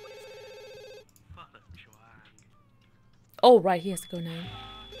 Oh, right, he has to go now.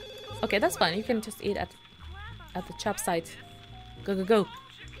 Okay, that's fine. You can just eat at the chop site. Go, go, go.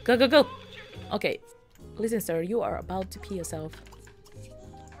 Go, go, go. Okay. Listen, sir, you are about to pee yourself.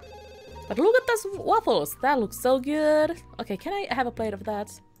 But look at those waffles. That looks so good. Okay, can I have a plate of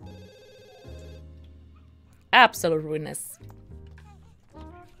that? Absolute ruinous.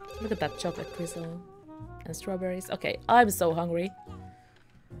 Look at that chocolate crystal. And strawberries. Okay, I'm so hungry.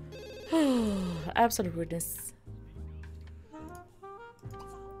 Absolute ruinous.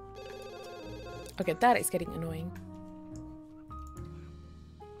 Okay, that is getting annoying.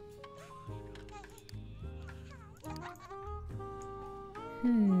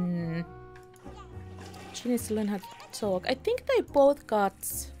 She needs to learn how to talk. I think they both got...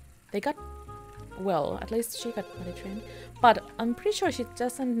 Well, at least she got potty trained. But I'm pretty sure she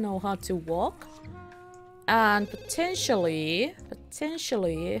doesn't know how to walk. And potentially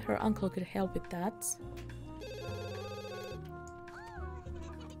her uncle could help with that.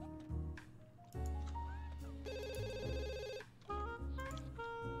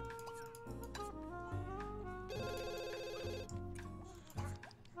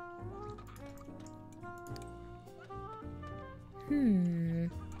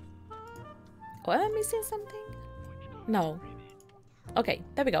 Oh, am I missing something? No. Okay,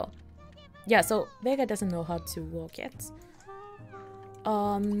 there we go. Yeah, so Vega doesn't know how to walk yet.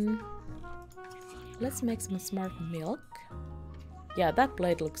 Let's make some smart milk. Yeah, that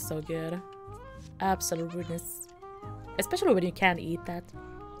plate looks so good. Absolute goodness. Especially when you can't eat that.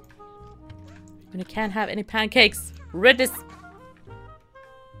 When you can't have any pancakes. Redness.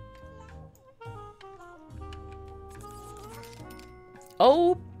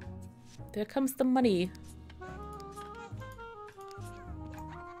 Oh, there comes the money.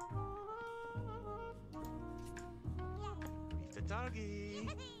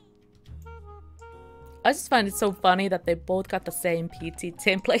 I just find it so funny that they both got the same PT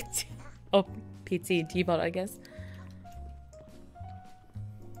template. Oh, PT default, I guess.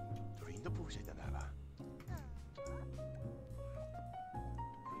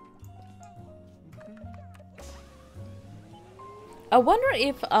 I wonder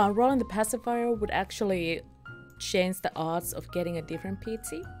if rolling the pacifier would actually change the odds of getting a different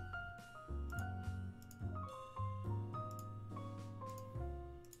PT.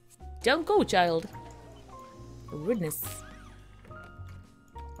 Don't go, child. Rudeness.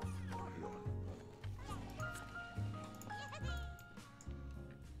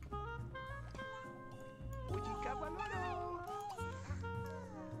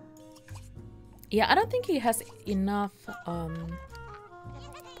 Yeah, I don't think he has enough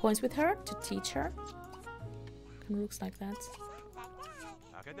points with her to teach her. Kind of looks like that.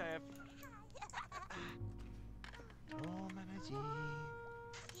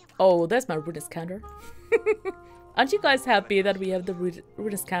 Oh, there's my rudeness counter. Aren't you guys happy that we have the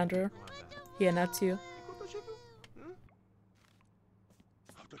rudeness counter here now too?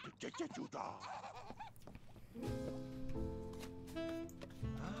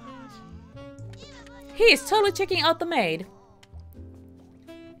 He's totally checking out the maid.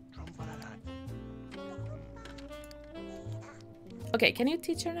 Okay, can you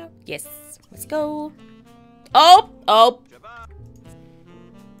teach her now? Yes. Let's go. Oh! Oh!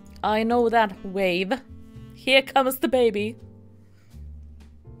 I know that wave. Here comes the baby.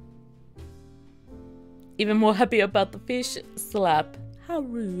 Even more happy about the fish slap. How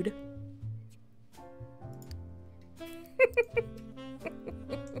rude.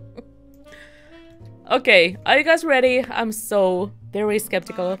 Okay, are you guys ready? I'm so very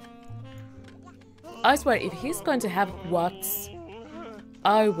skeptical. I swear, if he's going to have watts,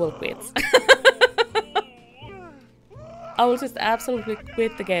 I will quit. I will just absolutely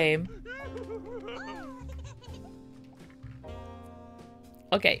quit the game.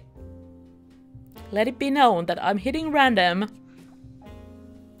 Okay. Let it be known that I'm hitting random.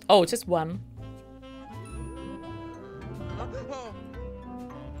 Oh, just one.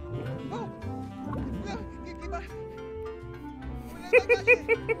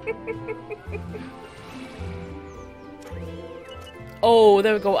 Oh,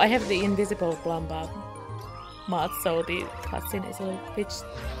 there we go. I have the invisible Blamba mod, so the cutscene is a little glitched.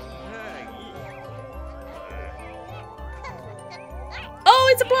 Oh,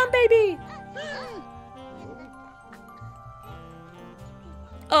 it's a blonde baby!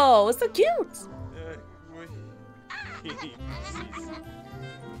 Oh, so cute!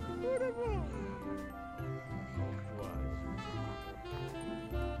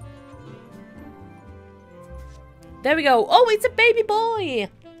 There we go. Oh, it's a baby boy.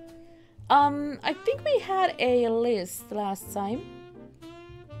 I think we had a list last time.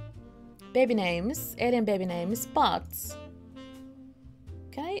 Baby names, alien baby names, but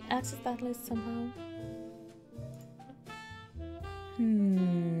can I access that list somehow?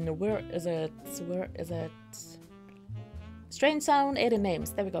 Where is it? Where is it? Strangetown, alien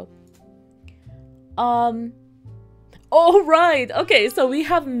names. There we go. Oh right. Okay, so we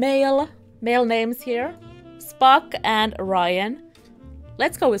have male names here. Spock and Ryan.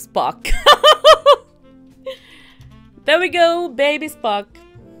 Let's go with Spock. There we go, baby Spock.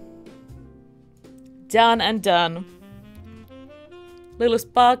 Done and done. Little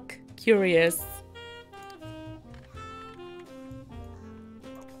Spock, curious.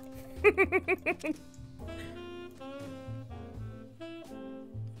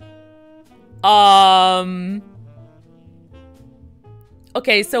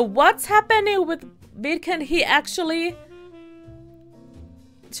 Okay, so what's happening with Vidkin? He actually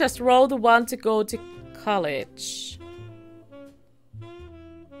just rolled one to go to college.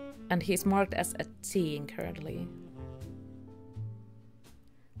 And he's marked as a teen currently.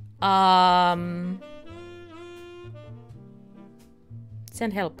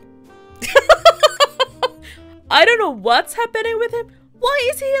 Send help. I don't know what's happening with him. Why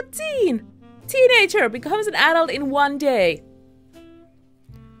is he a teen? Teenager becomes an adult in one day.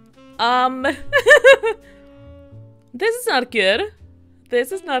 This is not good.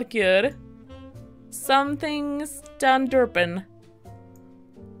 This is not good. Something's done derpin.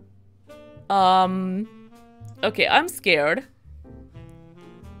 Okay, I'm scared.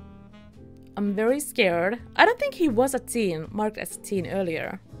 I'm very scared. I don't think he was a teen, marked as a teen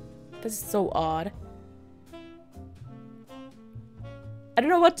earlier. This is so odd. I don't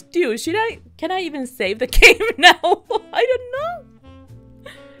know what to do. Can I even save the game now? I don't know.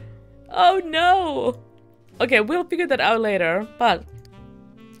 Oh no. Okay, we'll figure that out later, but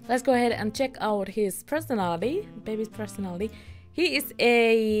let's go ahead and check out his personality, baby's personality. He is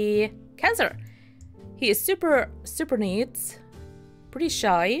a Cancer. He is super neat, pretty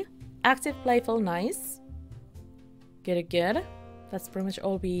shy, active, playful, nice. Good. That's pretty much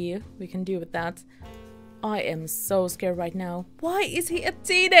all we can do with that. I am so scared right now. Why is he a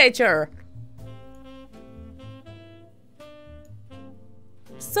teenager?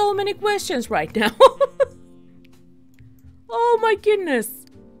 So many questions right now. Oh my goodness.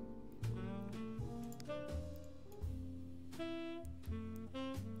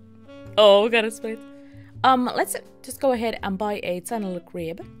 Oh, gotta split. Let's just go ahead and buy a tiny little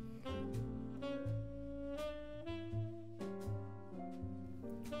crib.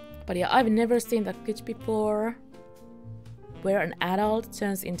 But yeah, I've never seen that glitch before, where an adult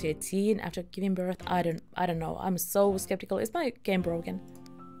turns into a teen after giving birth. I don't know. I'm so skeptical. Is my game broken?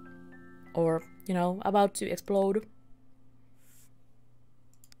 Or, you know, about to explode?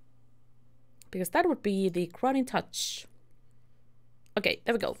 Because that would be the crowning touch. Okay,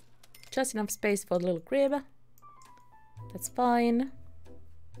 there we go. Just enough space for the little crib. That's fine.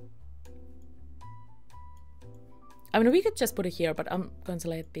 I mean, we could just put it here, but I'm going to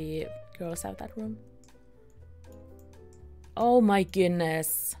let the girls have that room. Oh my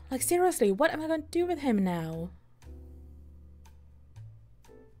goodness. Like, seriously, what am I going to do with him now?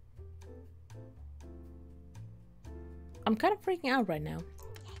 I'm kind of freaking out right now.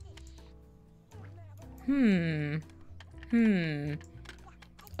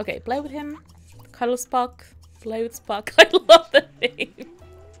 Okay, play with him. Cuddle Spock. Play with Spock. I love that name.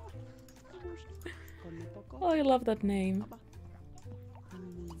 Oh, I love that name.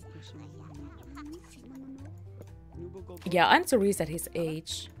 Yeah, I need to reset his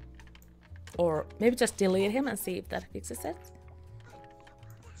age. Or maybe just delete him and see if that fixes it.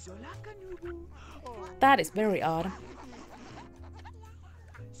 That is very odd.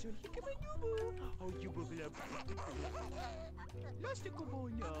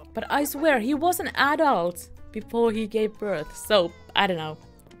 But I swear, he was an adult before he gave birth, so I don't know.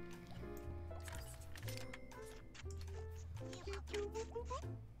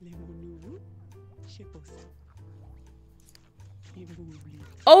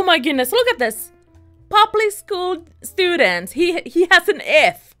 Oh my goodness, look at this! Public school student, he has an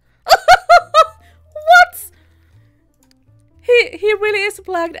F. What? He really is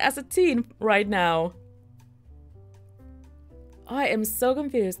flagged as a teen right now. I am so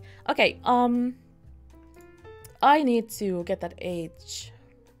confused. Okay, I need to get that age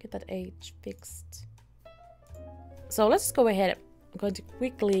fixed. So let's just go ahead. I'm going to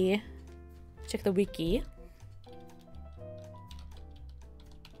quickly check the wiki.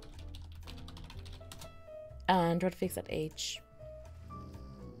 And try to fix that age.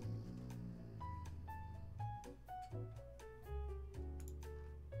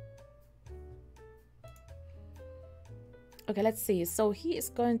 Okay, let's see. So he is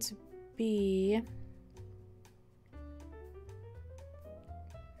going to be...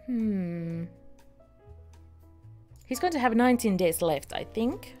 He's going to have 19 days left, I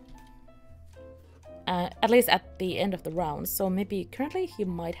think. At least at the end of the round. So maybe currently he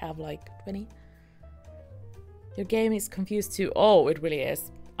might have like 20. Your game is confused too. Oh, it really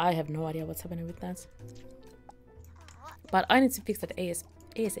is. I have no idea what's happening with that. But I need to fix that ASAP.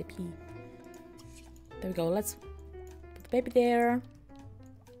 There we go. Let's put the baby there.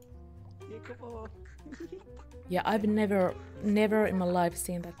 Yeah, I've never in my life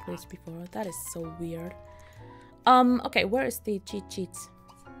seen that glitch before. That is so weird. Okay, where is the cheat sheet?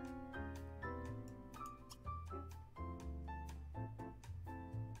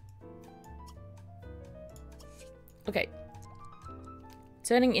 Okay.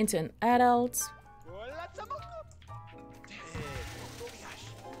 Turning into an adult.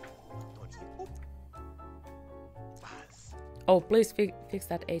 Oh, please fix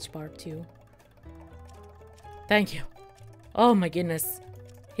that H bar too. Thank you. Oh my goodness.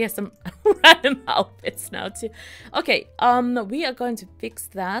 He has some random outfits now too. Okay, we are going to fix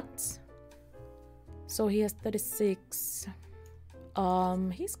that. So he has 36.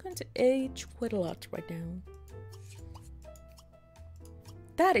 He's going to age quite a lot right now.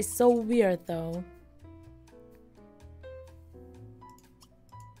 That is so weird though.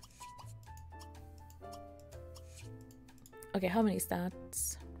 Okay, how many is that?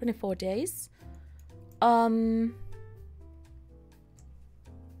 24 days. Let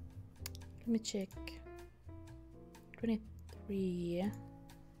me check. 23.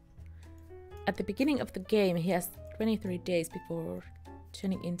 At the beginning of the game, he has 23 days before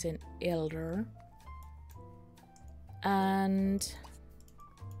turning into an elder. And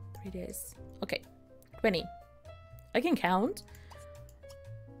 3 days. Okay, 20. I can count.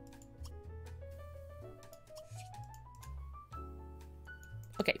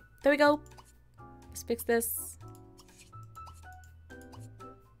 Okay, there we go. Let's fix this.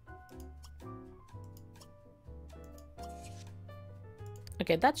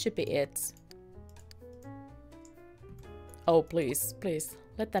 Okay, that should be it. Oh, please, please,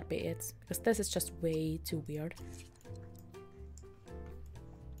 let that be it. Because this is just way too weird.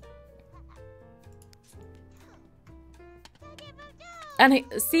 And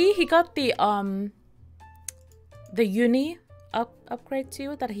he got the uni upgrade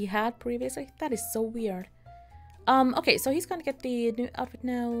too that he had previously. That is so weird. Okay, so he's gonna get the new outfit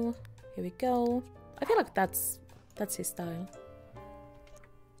now. Here we go. I feel like that's his style.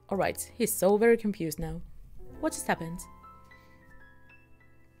 Alright, he's so very confused now. What just happened?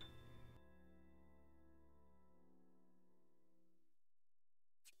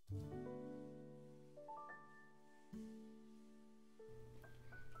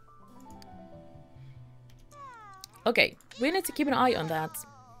 Okay, we need to keep an eye on that.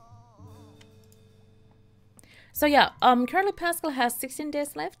 So yeah, currently Pascal has 16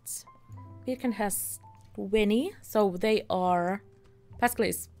 days left. Birken has 20, so they are... Pascal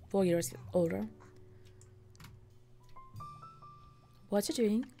is 4 years older. What you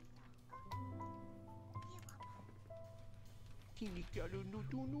doing?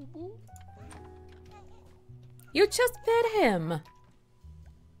 You just fed him!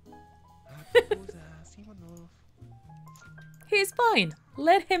 He's fine.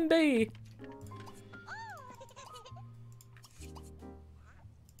 Let him be.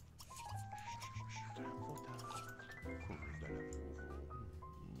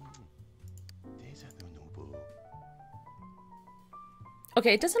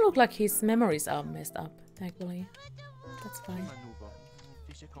 Okay, it doesn't look like his memories are messed up, thankfully. That's fine.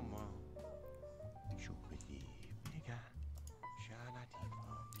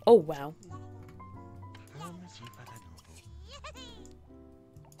 Oh, wow.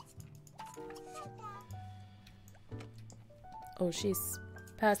 Oh, she's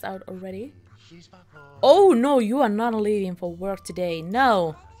passed out already. Oh, no, you are not leaving for work today.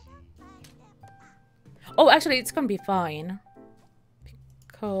 No. Oh, actually, it's gonna be fine.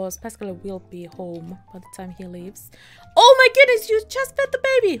 Because Pascal will be home by the time he leaves. Oh my goodness, you just fed the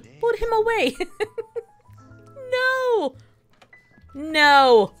baby. Put him away. No.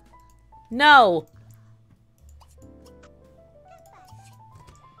 No. No.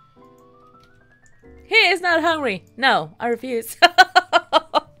 He is not hungry. No, I refuse.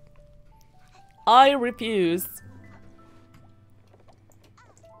 I refuse.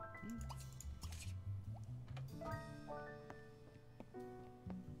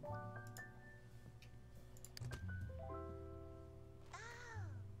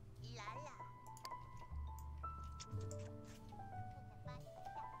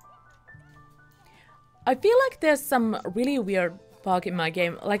 I feel like there's some really weird bug in my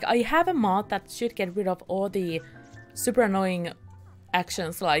game. Like, I have a mod that should get rid of all the super annoying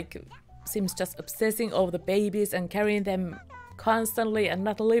actions, like Sims just obsessing over the babies and carrying them constantly and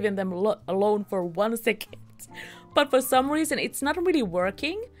not leaving them alone for 1 second. But for some reason, it's not really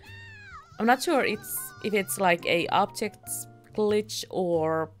working. I'm not sure if it's like a object glitch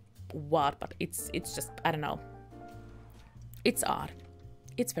or what, but it's just, I don't know. It's odd.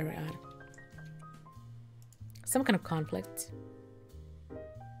 It's very odd. Some kind of conflict.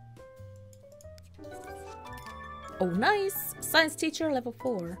 Oh, nice! Science teacher level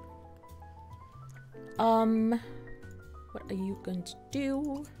 4. What are you going to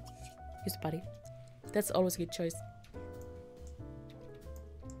do? Use buddy. That's always a good choice.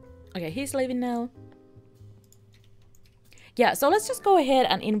 Okay, he's leaving now. Yeah, so let's just go ahead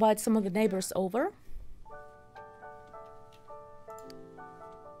and invite some of the neighbors over.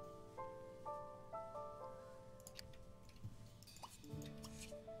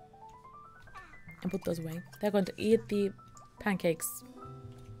 And put those away. They're going to eat the pancakes.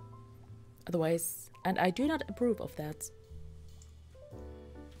 Otherwise, and I do not approve of that.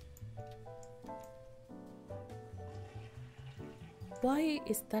 Why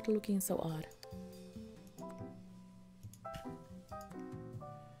is that looking so odd?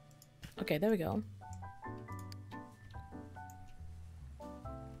 Okay, there we go.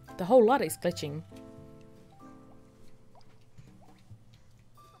 The whole lot is glitching.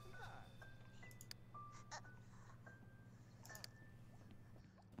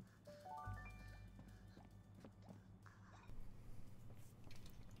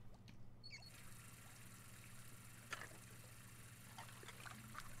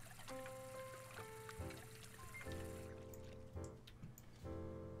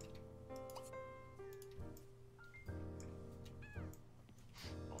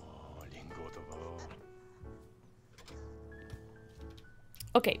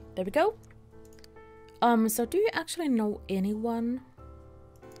 Okay, there we go. So do you actually know anyone?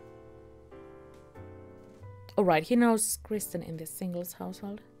 Oh, right, he knows Kristen in the singles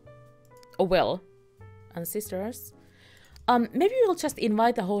household. Oh, well, and sisters. Maybe we'll just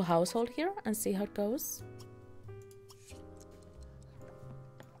invite the whole household here and see how it goes.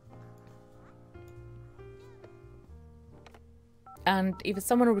 And if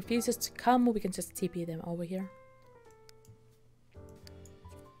someone refuses to come, we can just TP them over here.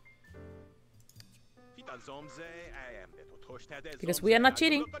 Because we are not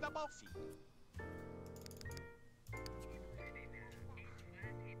cheating.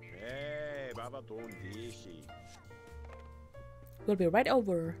 We'll be right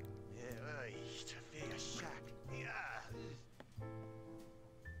over.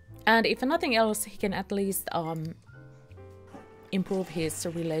 And if nothing else, he can at least improve his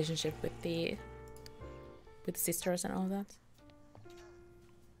relationship with the sisters and all that.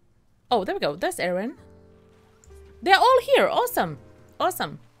 Oh, there we go. There's Erin. They're all here. Awesome.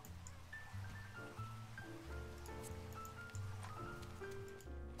 Awesome.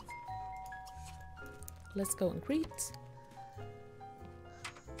 Let's go and greet.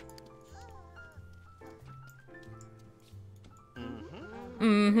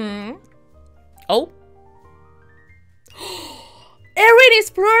 Oh. Erin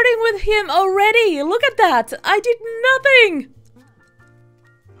is flirting with him already. Look at that. I did nothing.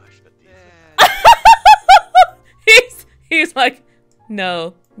 He's like,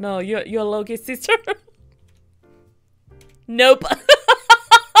 no, you're Loki's sister. Nope. That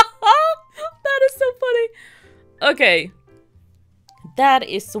is so funny. Okay. That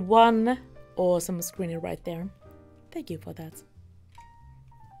is one awesome screening right there. Thank you for that.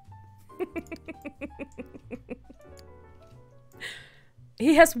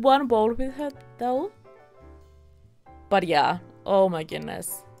 He has one ball with her though. But yeah, oh my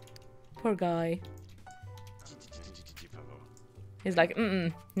goodness. Poor guy. He's like,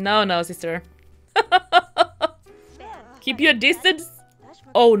 no, sister. Keep your distance.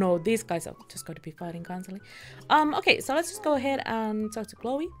 Oh no, these guys are just going to be fighting constantly. Okay, so let's just go ahead and talk to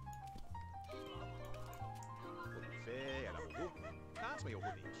Chloe.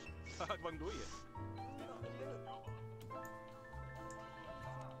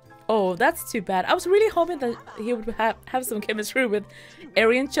 Oh, that's too bad. I was really hoping that he would have some chemistry with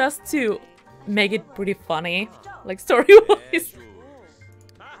Erin just to make it pretty funny, like story-wise.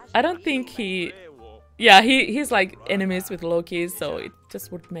 I don't think he... Yeah, he's like enemies with Loki, so it just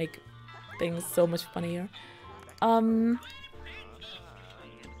would make things so much funnier.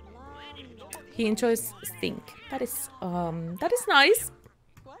 He enjoys stink. That is nice.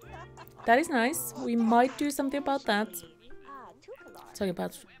 That is nice. We might do something about that.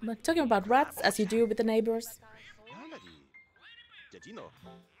 Talking about rats, as you do with the neighbors.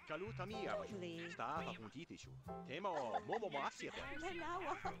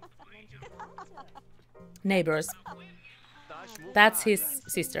 Neighbors. That's his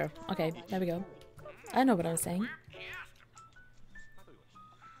sister. Okay, there we go. I know what I'm saying.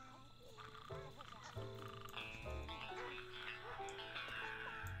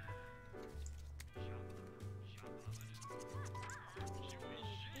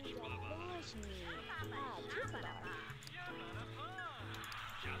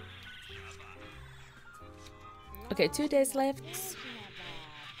 Okay, 2 days left.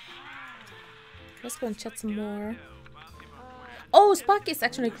 Let's go and chat some more. Oh, Spock is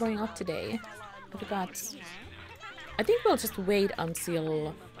actually growing up today. I forgot. I think we'll just wait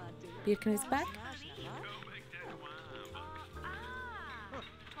until Birkin is back.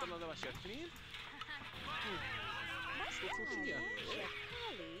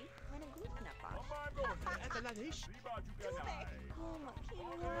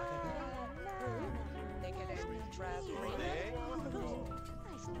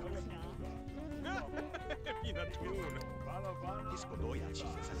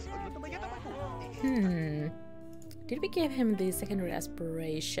 Did we give him the secondary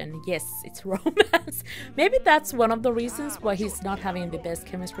aspiration? Yes, it's romance. Maybe that's one of the reasons why he's not having the best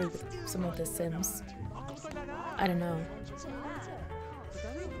chemistry with some of the Sims. I don't know.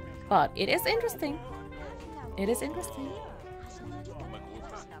 But it is interesting. It is interesting.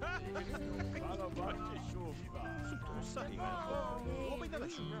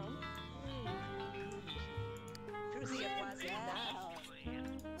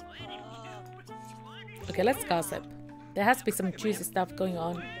 Okay, let's gossip. There has to be some juicy stuff going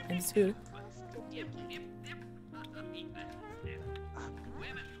on in this food.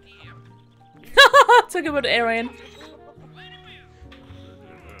 Talking about Aaron.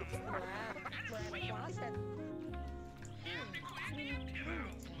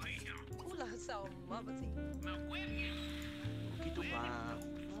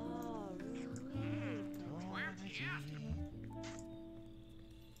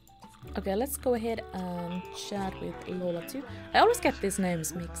 Okay, let's go ahead and chat with Lola too. I always get these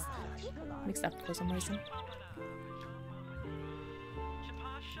names mixed up for some reason.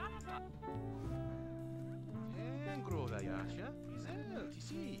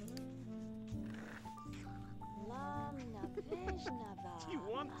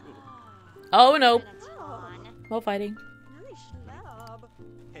 Oh no! More fighting.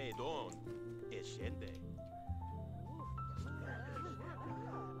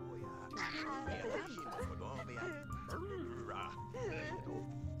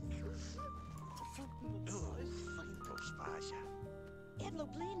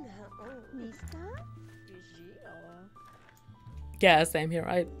 Yeah, same here.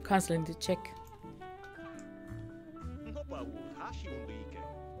 I constantly check.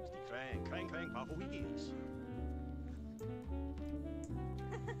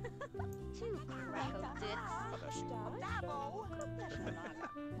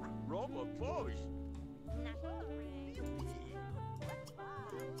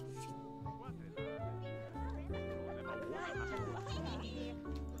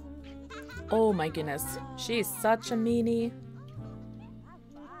 Oh my goodness, she is such a meanie.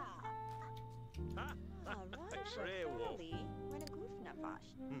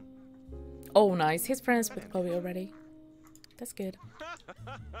 Oh nice, he's friends with Chloe already. That's good.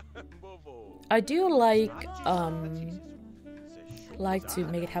 I do like to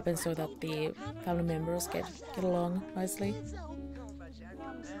make it happen so that the family members get along nicely,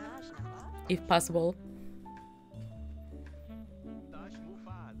 if possible.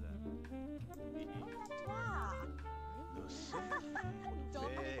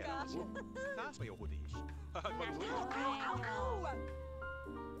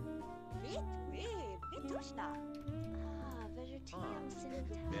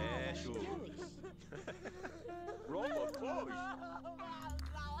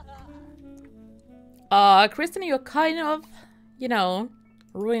 Kristen, you're kind of, you know,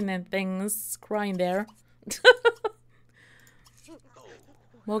 ruining things, crying there.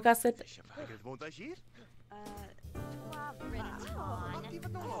 More gossip.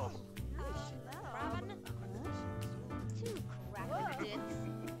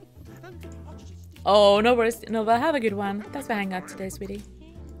 Oh, no worries. Nova, have a good one. Thanks for hanging out today, sweetie.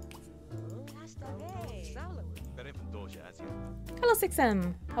 Hello,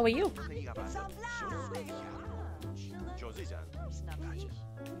 6M. How are you?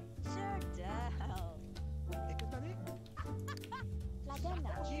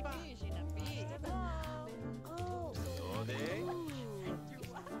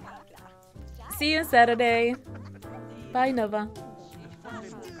 See you on Saturday. Bye, Nova.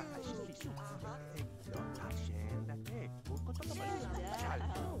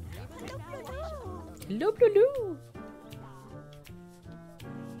 Hello, Blue.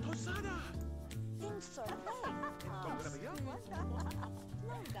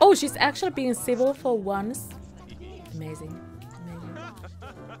 Oh, she's actually being civil for once. Amazing. Amazing.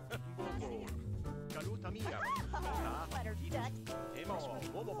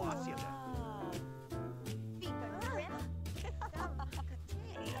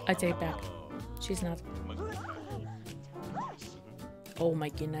 I take it back. She's not. Oh my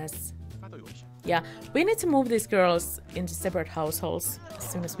goodness. Yeah, we need to move these girls into separate households as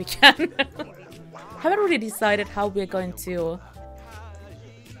soon as we can. Haven't really decided how we're going to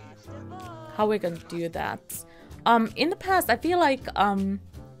do that. In the past, I feel like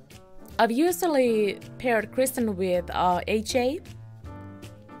I've usually paired Kristen with HA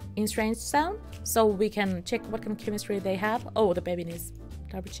in Strangetown, so we can check what kind of chemistry they have. Oh, the baby needs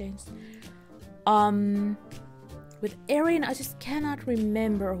garbage changed. With Erin, I just cannot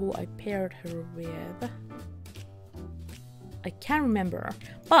remember who I paired her with. I can't remember,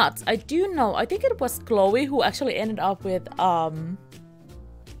 but I do know. I think it was Chloe who actually ended up with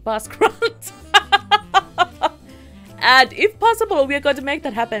Buzz Grunt. And if possible, we are going to make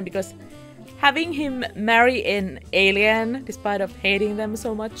that happen, because having him marry an alien, despite of hating them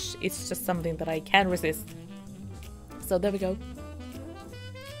so much, it's just something that I can't resist. So there we go.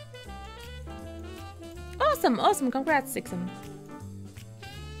 Awesome, awesome, congrats, Sixum.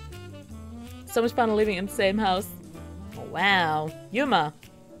 So much fun living in the same house. Oh, wow, Yuma.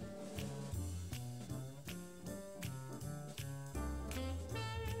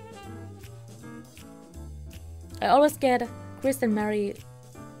 I always get Kristen marry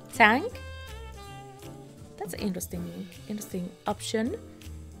Tank. That's an interesting option.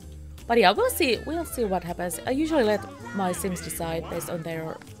 But yeah, we'll see what happens. I usually let my Sims decide based on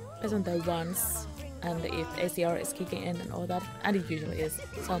their wants and if ACR is kicking in and all that, and it usually is.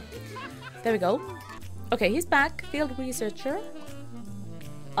 So there we go. Okay, he's back. Field researcher.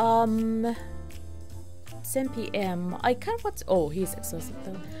 10 PM. I can't watch. Oh, he's exhausted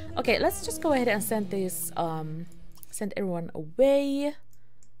though. Okay, let's just go ahead and send this. Send everyone away.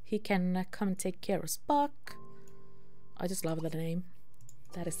 He can come and take care of Spock. I just love that name.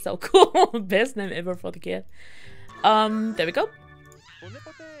 That is so cool. Best name ever for the kid. There we go.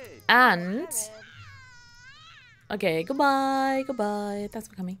 And okay, goodbye, goodbye. Thanks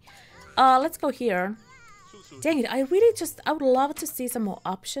for coming. Let's go here. Dang it, I would love to see some more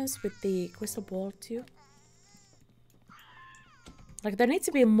options with the crystal ball too. Like there needs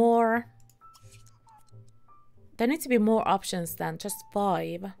to be more options than just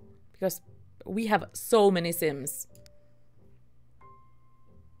 5, because we have so many Sims.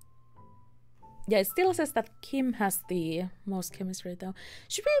 Yeah, it still says that Kim has the most chemistry though.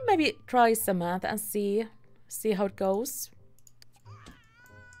 Should we maybe try Samantha and see how it goes?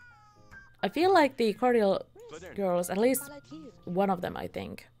 I feel like the Cordial girls, at least one of them I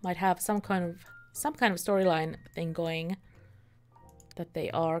think, might have some kind of storyline thing going, that they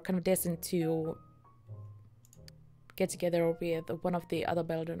are kind of destined to get together with one of the other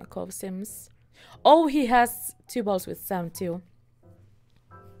Belladonna Cove Sims. Oh, he has 2 balls with Sam too.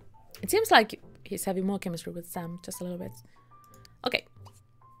 It seems like he's having more chemistry with Sam, just a little bit. Okay.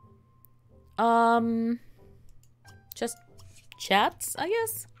 Just chats, I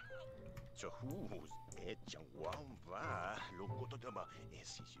guess.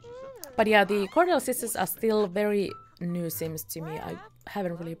 But yeah, the Cordial Sisters are still very new Sims to me. I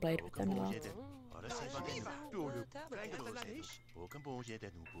haven't really played with them a lot.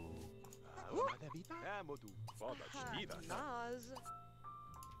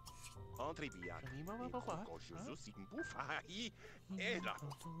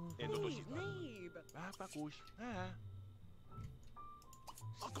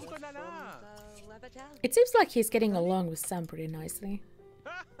 It seems like he's getting along with Sam pretty nicely.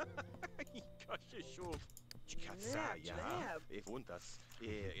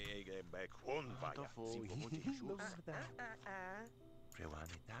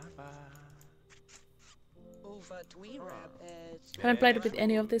 Haven't played with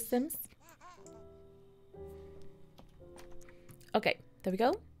any of these Sims. Okay, there we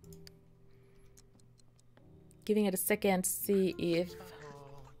go. Giving it a second to see if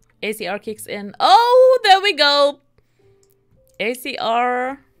ACR kicks in. Oh, there we go!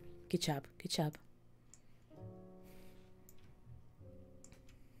 ACR. Good job, good job.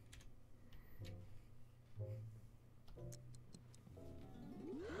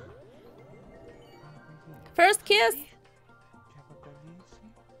 First kiss!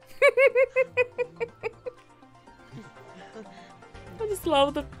 I just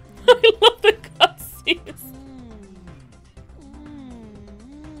love the I love the cutscenes.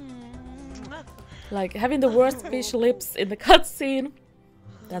 Like having the worst fish lips in the cutscene.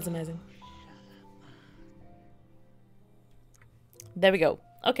 That's amazing. There we go.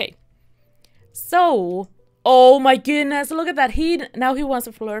 Okay. So, oh my goodness, look at that. Now he wants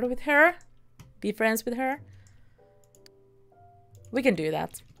to flirt with her. Be friends with her. We can do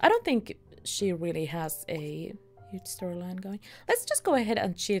that. I don't think she really has a huge storyline going. Let's just go ahead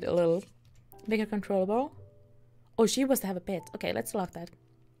and cheat a little. Make her controllable. Oh, she wants to have a pet. Okay, let's lock that.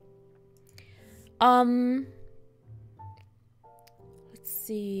 Let's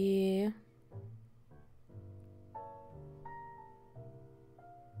see.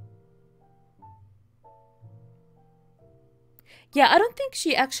 Yeah, I don't think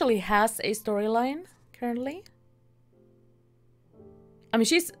she actually has a storyline currently. I mean,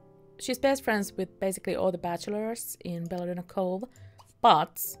 she's best friends with basically all the bachelors in Belladonna Cove,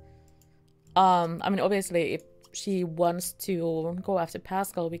 but I mean, obviously, if she wants to go after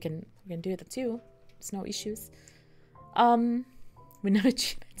Pascal, we can do that too. There's no issues. We never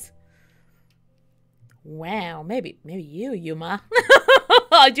cheated. Wow, maybe you, Yuma.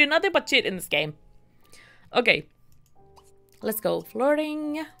 I do nothing but cheat in this game. Okay, let's go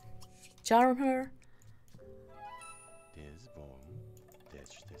flirting. Charm her.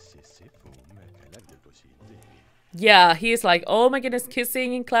 Yeah, he's like, oh my goodness,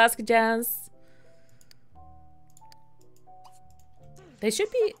 kissing in classic dance. They should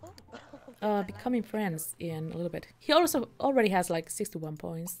be becoming friends in a little bit. He also already has like 61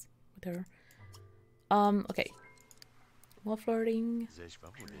 points with her. Okay. More flirting.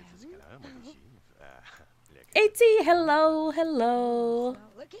 80, hello, hello.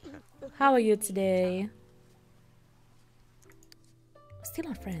 How are you today? Still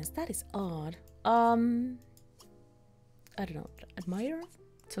not friends, that is odd. I don't know, admire?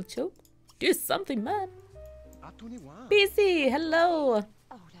 Chill? Do something, man. BC, hello.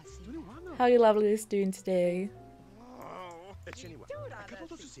 How are you lovelies doing today?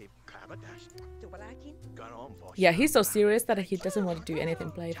 Yeah, he's so serious that he doesn't want to do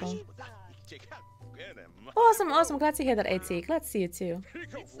anything playful. Awesome, awesome. Glad to hear that, AT. Glad to see you too.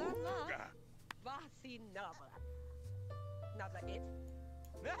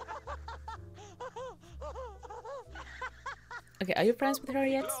 Okay, are you friends with her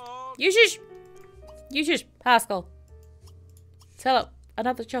yet? You shush! You shush, Pascal. Tell her,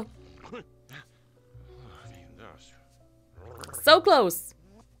 another joke. So close!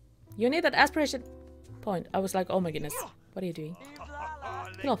 You need that aspiration point. I was like, oh my goodness. What are you doing?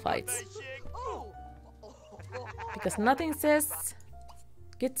 Pillow fights. Because nothing says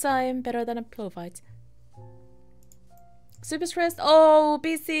good time better than a pillow fight. Super stressed? Oh,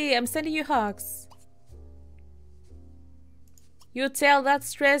 BC, I'm sending you hugs. You tell that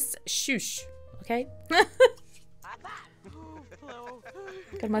stress, shush, okay?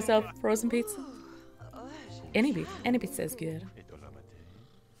 Got myself frozen pizza. Any pizza is good.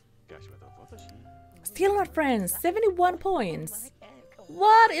 Still not friends, 71 points.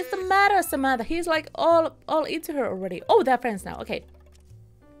 What is the matter, Samantha? He's like all into her already. Oh, they're friends now, okay.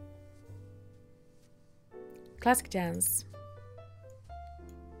 Classic dance.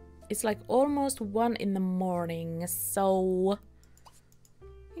 It's like almost 1 in the morning, so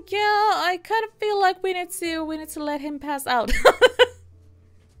yeah, I kind of feel like we need to let him pass out.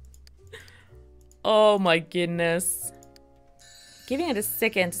 Oh my goodness. Giving it a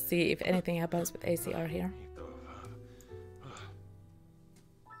second to see if anything happens with ACR here.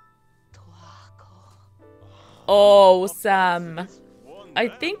 Oh, Sam. I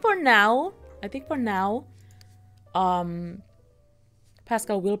think for now,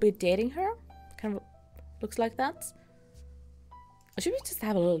 Pascal will be dating her. Kind of looks like that. Or should we just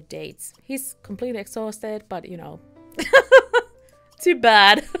have a little date? He's completely exhausted, but you know. Too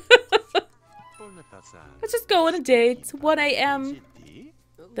bad. Let's just go on a date. 1 AM.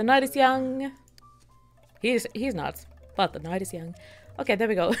 The night is young. He's not, but the night is young. Okay, there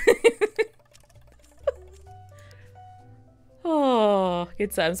we go. Oh,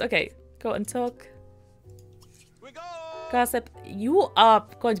 good times. Okay, go and talk. Gossip, you are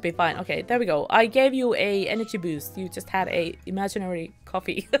going to be fine. Okay, there we go. I gave you a energy boost. You just had a imaginary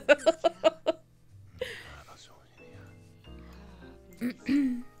coffee.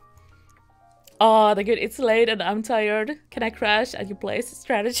 Oh, the good. It's late and I'm tired. Can I crash and you play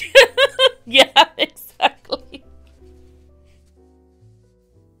strategy? Yeah, exactly.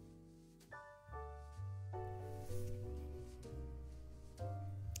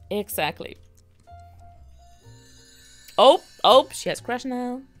 Exactly. Oh, she has crashed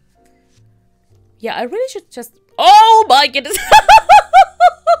now. Yeah, I really should just... Oh my goodness!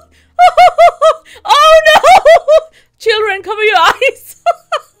 Oh no! Children, cover your eyes!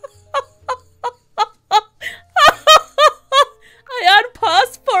 I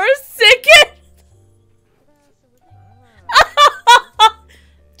unpaused for a second!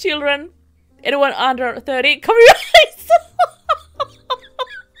 Children, anyone under 30, cover your eyes!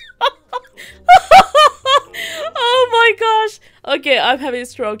 Oh my gosh! Okay, I'm having a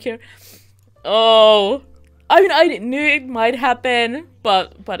stroke here. Oh, I mean, I knew it might happen,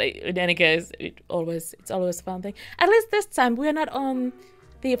 but in any case, it's always a fun thing. At least this time we are not on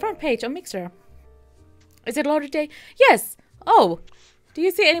the front page on Mixer. Is it laundry day? Yes. Oh, do you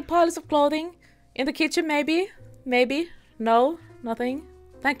see any piles of clothing in the kitchen? Maybe. No, nothing.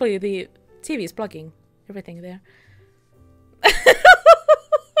 Thankfully, the TV is plugging everything there.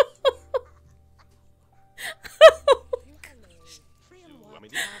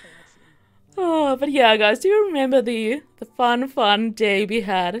 Oh, but yeah, guys, do you remember the fun day we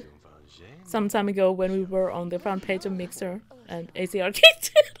had some time ago when we were on the front page of Mixer and AC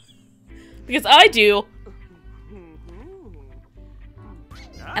Arcade? Because I do.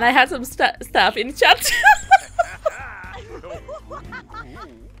 And I had some stuff in chat.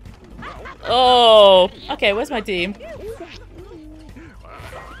 Oh, okay, where's my team?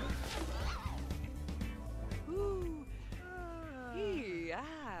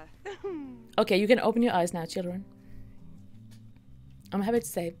 Okay, you can open your eyes now, children. I'm happy to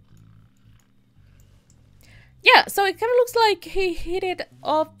say. Yeah, so it kind of looks like he hit it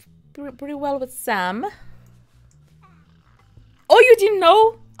off pretty well with Sam. Oh, you didn't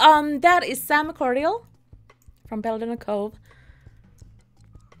know? That is Sam Cordial from Belladonna Cove.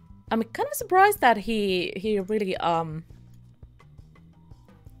 I'm kind of surprised that he really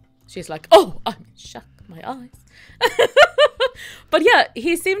she's like, oh, I'm in shock, my eyes. But yeah,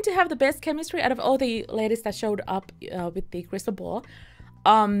 he seemed to have the best chemistry out of all the ladies that showed up with the crystal ball.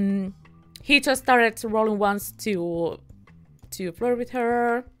 He just started rolling once to flirt with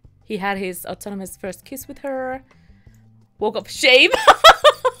her. He had his autonomous first kiss with her. Woke up shame.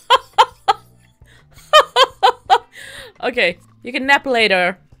 Okay, you can nap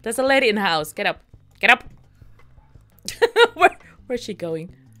later. There's a lady in the house. Get up. Get up. Where's she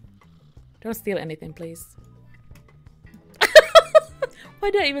going? Don't steal anything, please. Why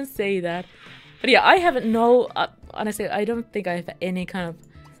did I even say that? But yeah, I haven't honestly, I don't think I have any kind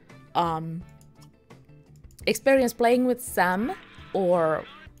of experience playing with Sam or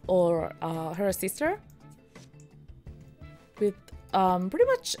her sister. With pretty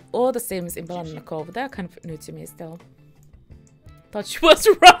much all the Sims in Belladonna Cove. They're kind of new to me still. Thought she was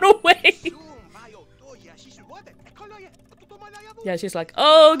run away. Yeah, she's like,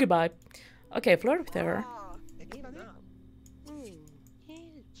 oh, goodbye. Okay, flirt with her.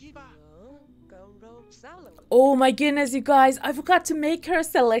 Oh my goodness, you guys. I forgot to make her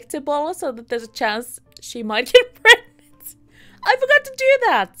selectable so that there's a chance she might get pregnant. I forgot to do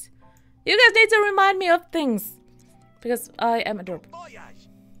that. You guys need to remind me of things. Because I am adorable.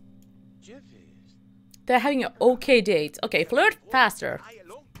 They're having an okay date. Okay, flirt faster.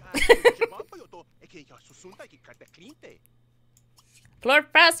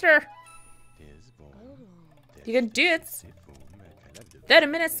 Flirt faster. You can do it. 30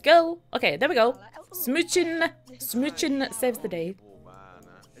 minutes, go. Okay, there we go. Smooching. Smooching saves the day.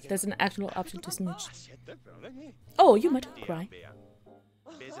 There's an actual option to smooch. Oh, you might cry.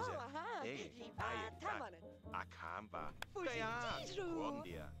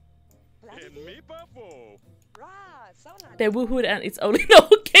 They woohooed and it's only no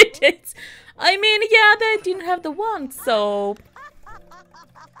okay dates. I mean, yeah, they didn't have the one, so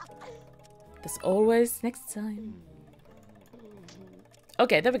there's always next time.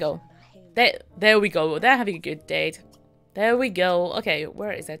 Okay, there we go. There we go. They're having a good date. There we go. Okay,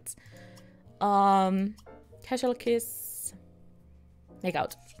 where is it? Casual kiss. Make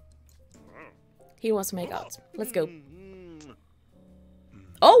out. He wants to make out. Let's go.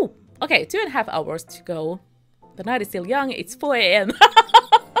 Oh, okay, 2.5 hours to go. The night is still young. It's 4 AM.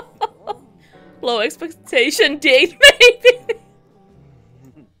 Low expectation date, maybe.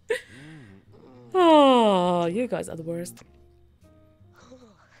 Oh, you guys are the worst.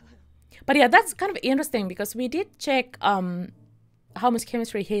 But yeah, that's kind of interesting because we did check how much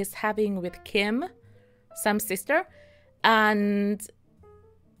chemistry he is having with Kim, Sam's sister, and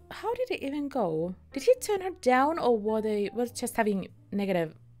how did it even go? Did he turn her down, or were they just having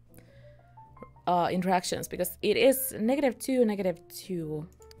negative interactions? Because it is -2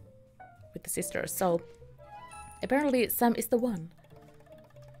 with the sister. So apparently Sam is the one.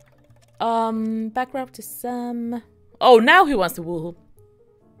 Back up to Sam. Oh, now he wants to woohoo.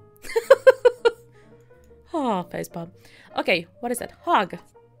 Oh, facepalm. Okay, what is that? Hug.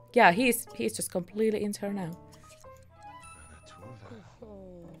 Yeah, he's just completely into her now.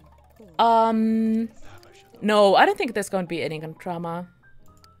 No, I don't think there's going to be any kind of drama.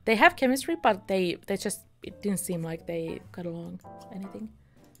 They have chemistry, but they just, it didn't seem like they got along anything.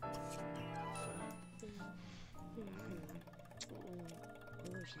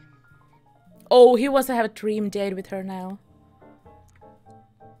 Oh, he wants to have a dream date with her now.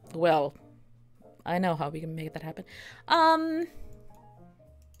 Well, I know how we can make that happen.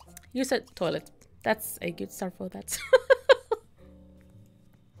 Use a toilet. That's a good start for that.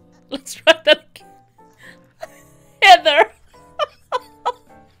 Let's try that again. Heather!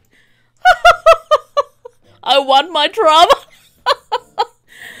 I want my drama!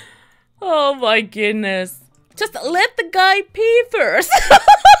 Oh my goodness. Just let the guy pee first!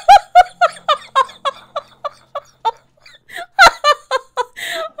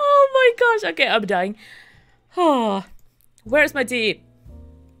 Oh my gosh, okay, I'm dying. Oh, where's my tea?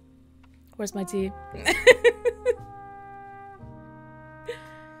 Where's my tea?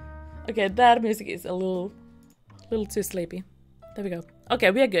 Okay, that music is a little too sleepy. There we go.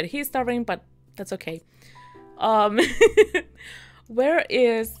 Okay, we are good. He's starving, but that's okay. Where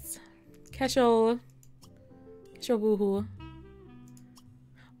is casual woohoo?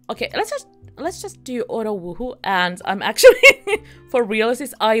 Okay, let's just do auto woohoo, and I'm actually for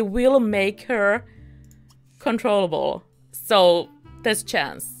realists, I will make her controllable. So there's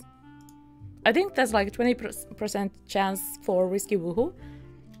chance. I think there's like 20% chance for risky woohoo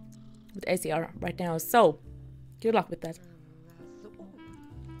with ACR right now. So good luck with that.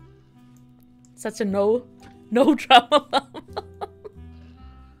 Such a no drama.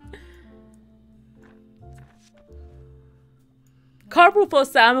 Carpool for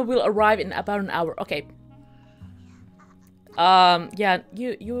Sam will arrive in about an hour. Okay. Yeah,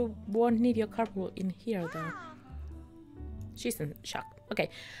 you won't need your carpool in here though. She's in shock. Okay.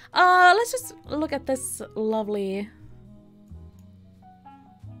 Let's just look at this lovely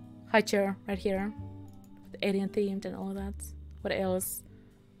high chair right here. The alien themed and all that. What else?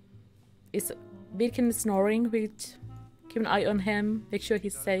 Is Birkin snoring? We keep an eye on him. Make sure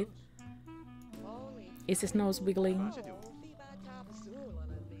he's safe. Is his nose wiggling?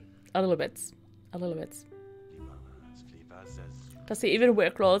 A little bit. A little bit. Does he even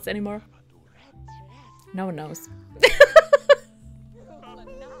wear clothes anymore? No one knows. Did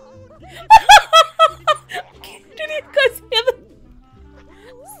you guys hear the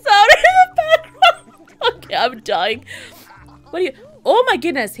sound in the background? Okay, I'm dying. What are you? Oh my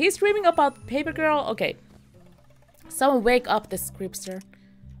goodness, he's dreaming about Paper Girl. Okay. Someone wake up the scripster.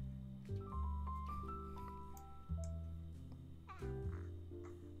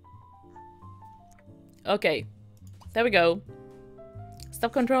 Okay. There we go.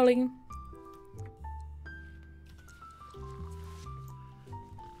 Stop controlling.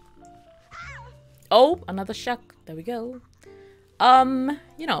 Oh, another shock. There we go.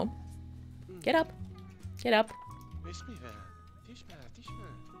 You know. Get up. Get up.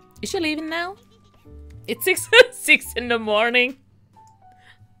 Is she leaving now? It's 6 in the morning.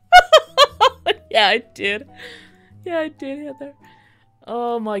 Yeah, I did. Yeah, I did, Heather.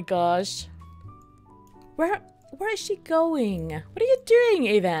 Oh my gosh. Where is she going? What are you doing,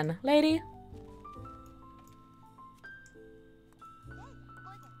 even, lady?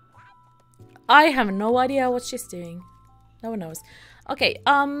 I have no idea what she's doing. No one knows. Okay,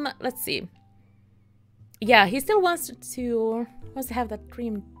 let's see. Yeah, he still wants to have that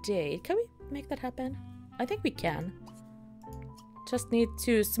dream date. Can we make that happen? I think we can. Just need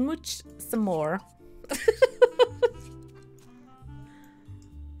to smooch some more.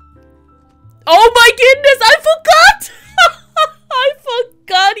 Oh my goodness, I forgot! I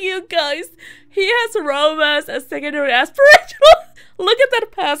forgot, you guys. He has romance as secondary aspirational. Look at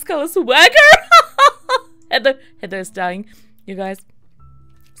that Pascal swagger. Heather is dying. You guys,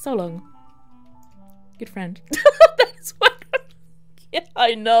 so long. Good friend. That swagger. Yeah,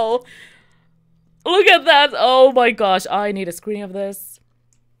 I know. Look at that. Oh my gosh, I need a screen of this.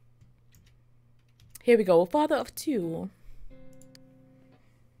 Here we go. Father of 2.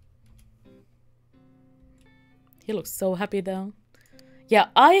 He looks so happy though. Yeah,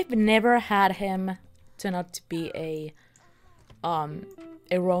 I've never had him turn out to be a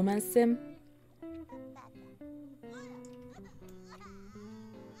romance sim.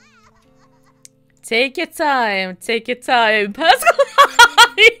 Take your time, Pascal.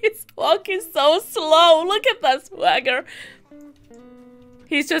 He's walking so slow. Look at that swagger.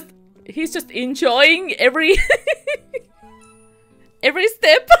 He's just enjoying every every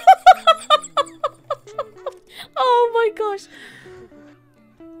step. Oh my gosh.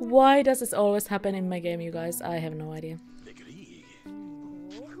 Why does this always happen in my game, you guys? I have no idea.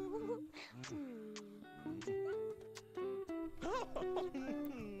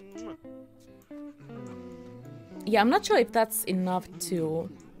 Yeah, I'm not sure if that's enough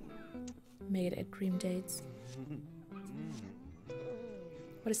to make it a dream date.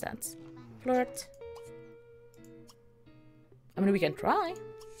 What is that? Flirt. I mean, we can try.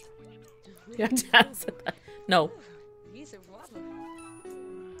 You have to answer that. No.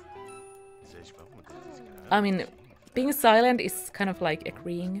 I mean, being silent is kind of like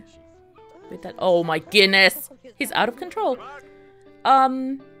agreeing with that. Oh my goodness! He's out of control.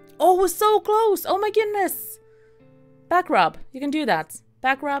 Oh, so close! Oh my goodness! Back rub. You can do that.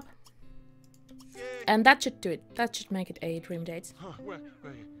 Back rub. And that should do it. That should make it a dream date.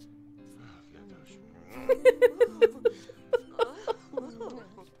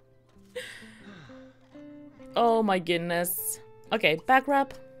 Oh my goodness. Okay, back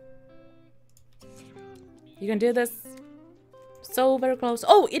rub. You can do this. So very close.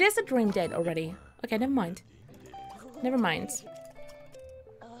 Oh, it is a dream date already. Okay, never mind. Never mind.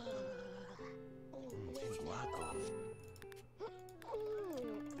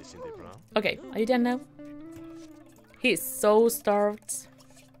 Okay, are you done now? He's so starved.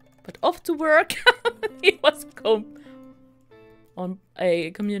 But off to work. He was on a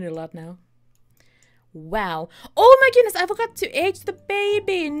community lot now. Wow. Oh my goodness, I forgot to age the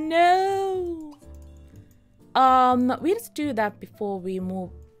baby. No. We need to do that before we move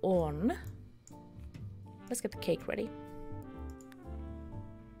on. Let's get the cake ready.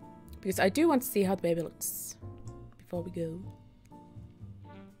 Because I do want to see how the baby looks before we go.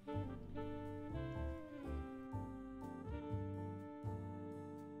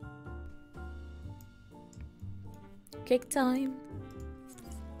 Cake time.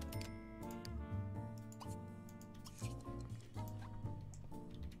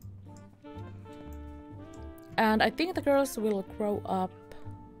 And I think the girls will grow up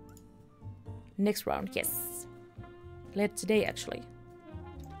next round, yes. Later today, actually.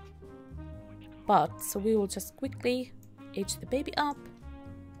 But, so we will just quickly age the baby up.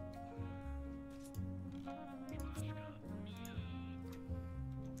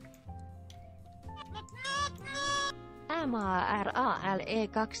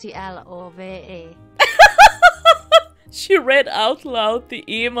 MaraLetsPlay. She read out loud the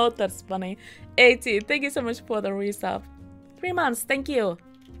emote, that's funny. 80, thank you so much for the resub. 3 months, thank you.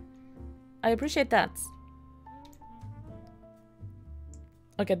 I appreciate that.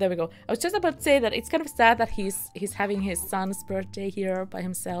 Okay, there we go. I was just about to say that it's kind of sad that he's having his son's birthday here by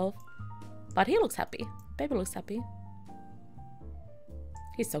himself. But he looks happy. Baby looks happy.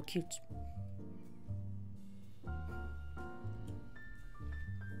 He's so cute.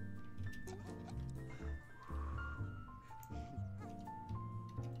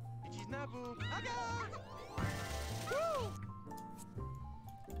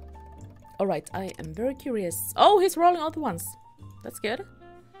 Alright, I am very curious. Oh, he's rolling all the ones. That's good.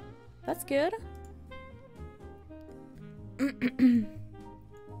 That's good.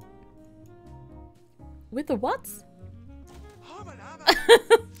 With the what?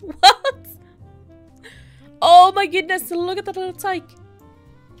 What? Oh my goodness, look at that little tyke.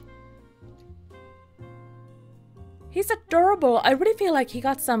 He's adorable. I really feel like he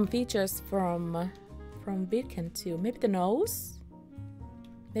got some features from Birken too. Maybe the nose?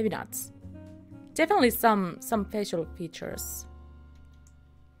 Maybe not. Definitely some facial features.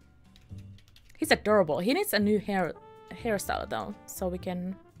 He's adorable. He needs a new hairstyle though, so we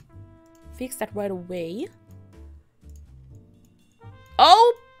can fix that right away.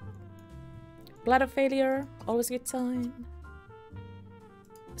 Oh! Bladder failure. Always a good time.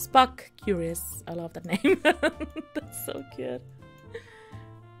 Spock curious. I love that name. That's so cute.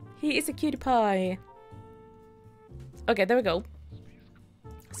 He is a cutie pie. Okay, there we go.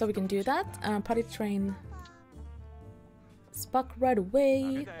 So we can do that. Potty train Spock right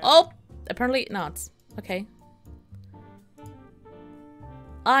away. Oh! Apparently not. Okay.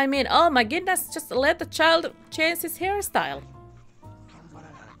 I mean, oh my goodness, just let the child change his hairstyle.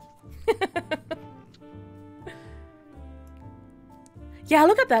 Yeah,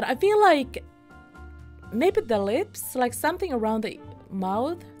 look at that. I feel like maybe the lips, like something around the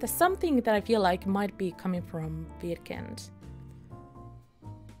mouth. There's something that I feel like might be coming from Birken.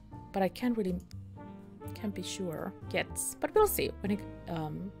 But I can't be sure yet. But we'll see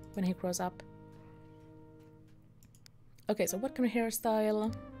when he grows up. Okay, so what kind of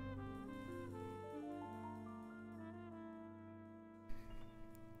hairstyle?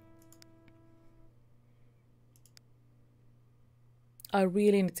 I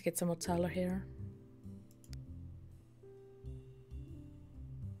really need to get some more taller hair.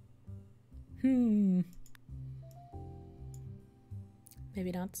 Maybe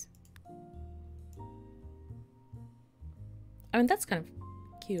not. I mean, that's kind of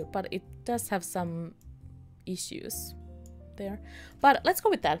cute, but it does have some issues there. But let's go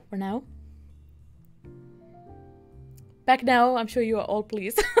with that for now. Back now, I'm sure you are all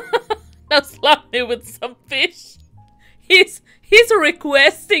pleased. Now slap me with some fish. He's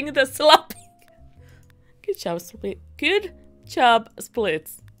requesting the slapping. Good job, Split. Good job,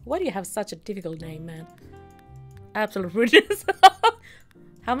 Splits. Why do you have such a difficult name, man? Absolute rudeness.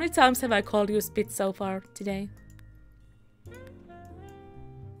 How many times have I called you Spit so far today?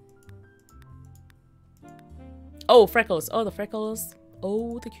 Oh, freckles. Oh, the freckles.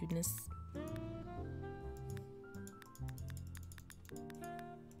 Oh, the cuteness.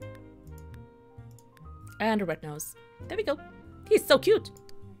 And a red nose. There we go. He's so cute.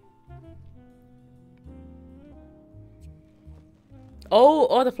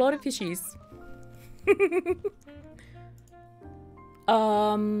 Oh, the floating fishies.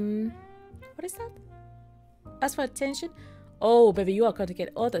 What is that? Ask for attention. Oh, baby, you are going to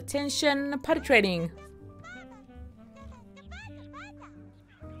get all the attention. Potty training.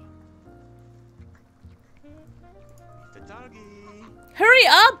 Hurry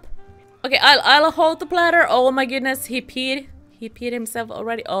up! Okay, I'll hold the platter. Oh my goodness, he peed. He peed himself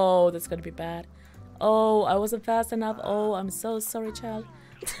already. Oh, that's gonna be bad. Oh, I wasn't fast enough. Oh, I'm so sorry, child.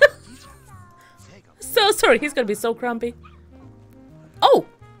 So sorry. He's gonna be so grumpy. Oh,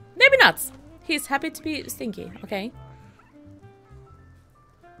 maybe not. He's happy to be stinky. Okay.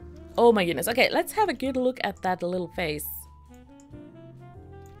 Oh my goodness. Okay, let's have a good look at that little face.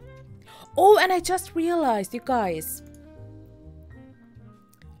 Oh, and I just realized, you guys.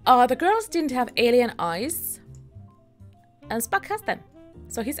 The girls didn't have alien eyes. And Spock has them.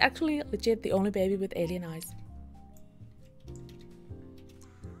 So he's actually legit the only baby with alien eyes.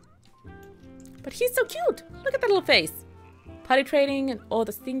 But he's so cute! Look at that little face! Potty training and all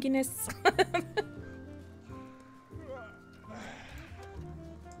the stinkiness.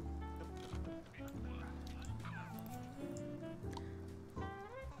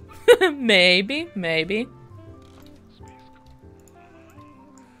 Maybe.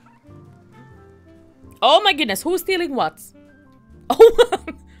 Oh my goodness, who's stealing what? Oh,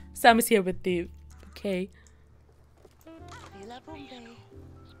 Sam is here with the bouquet.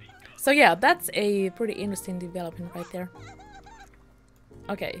 So yeah, that's a pretty interesting development right there.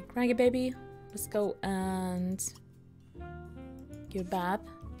 Okay, cranky baby, let's go and give a bath.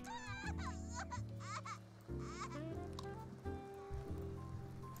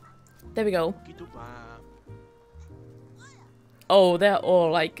 There we go. Oh, they're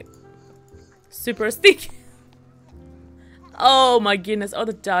all like super sticky. Oh my goodness, all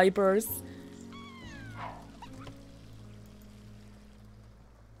the diapers.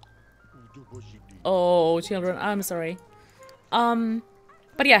 Oh, children, I'm sorry.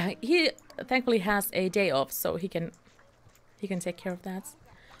 But yeah, he thankfully has a day off, so he can take care of that.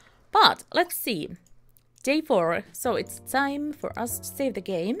 But let's see. Day 4, so it's time for us to save the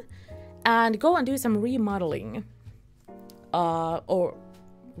game and go and do some remodeling. Or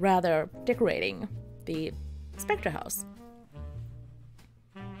rather decorating the Spectre house.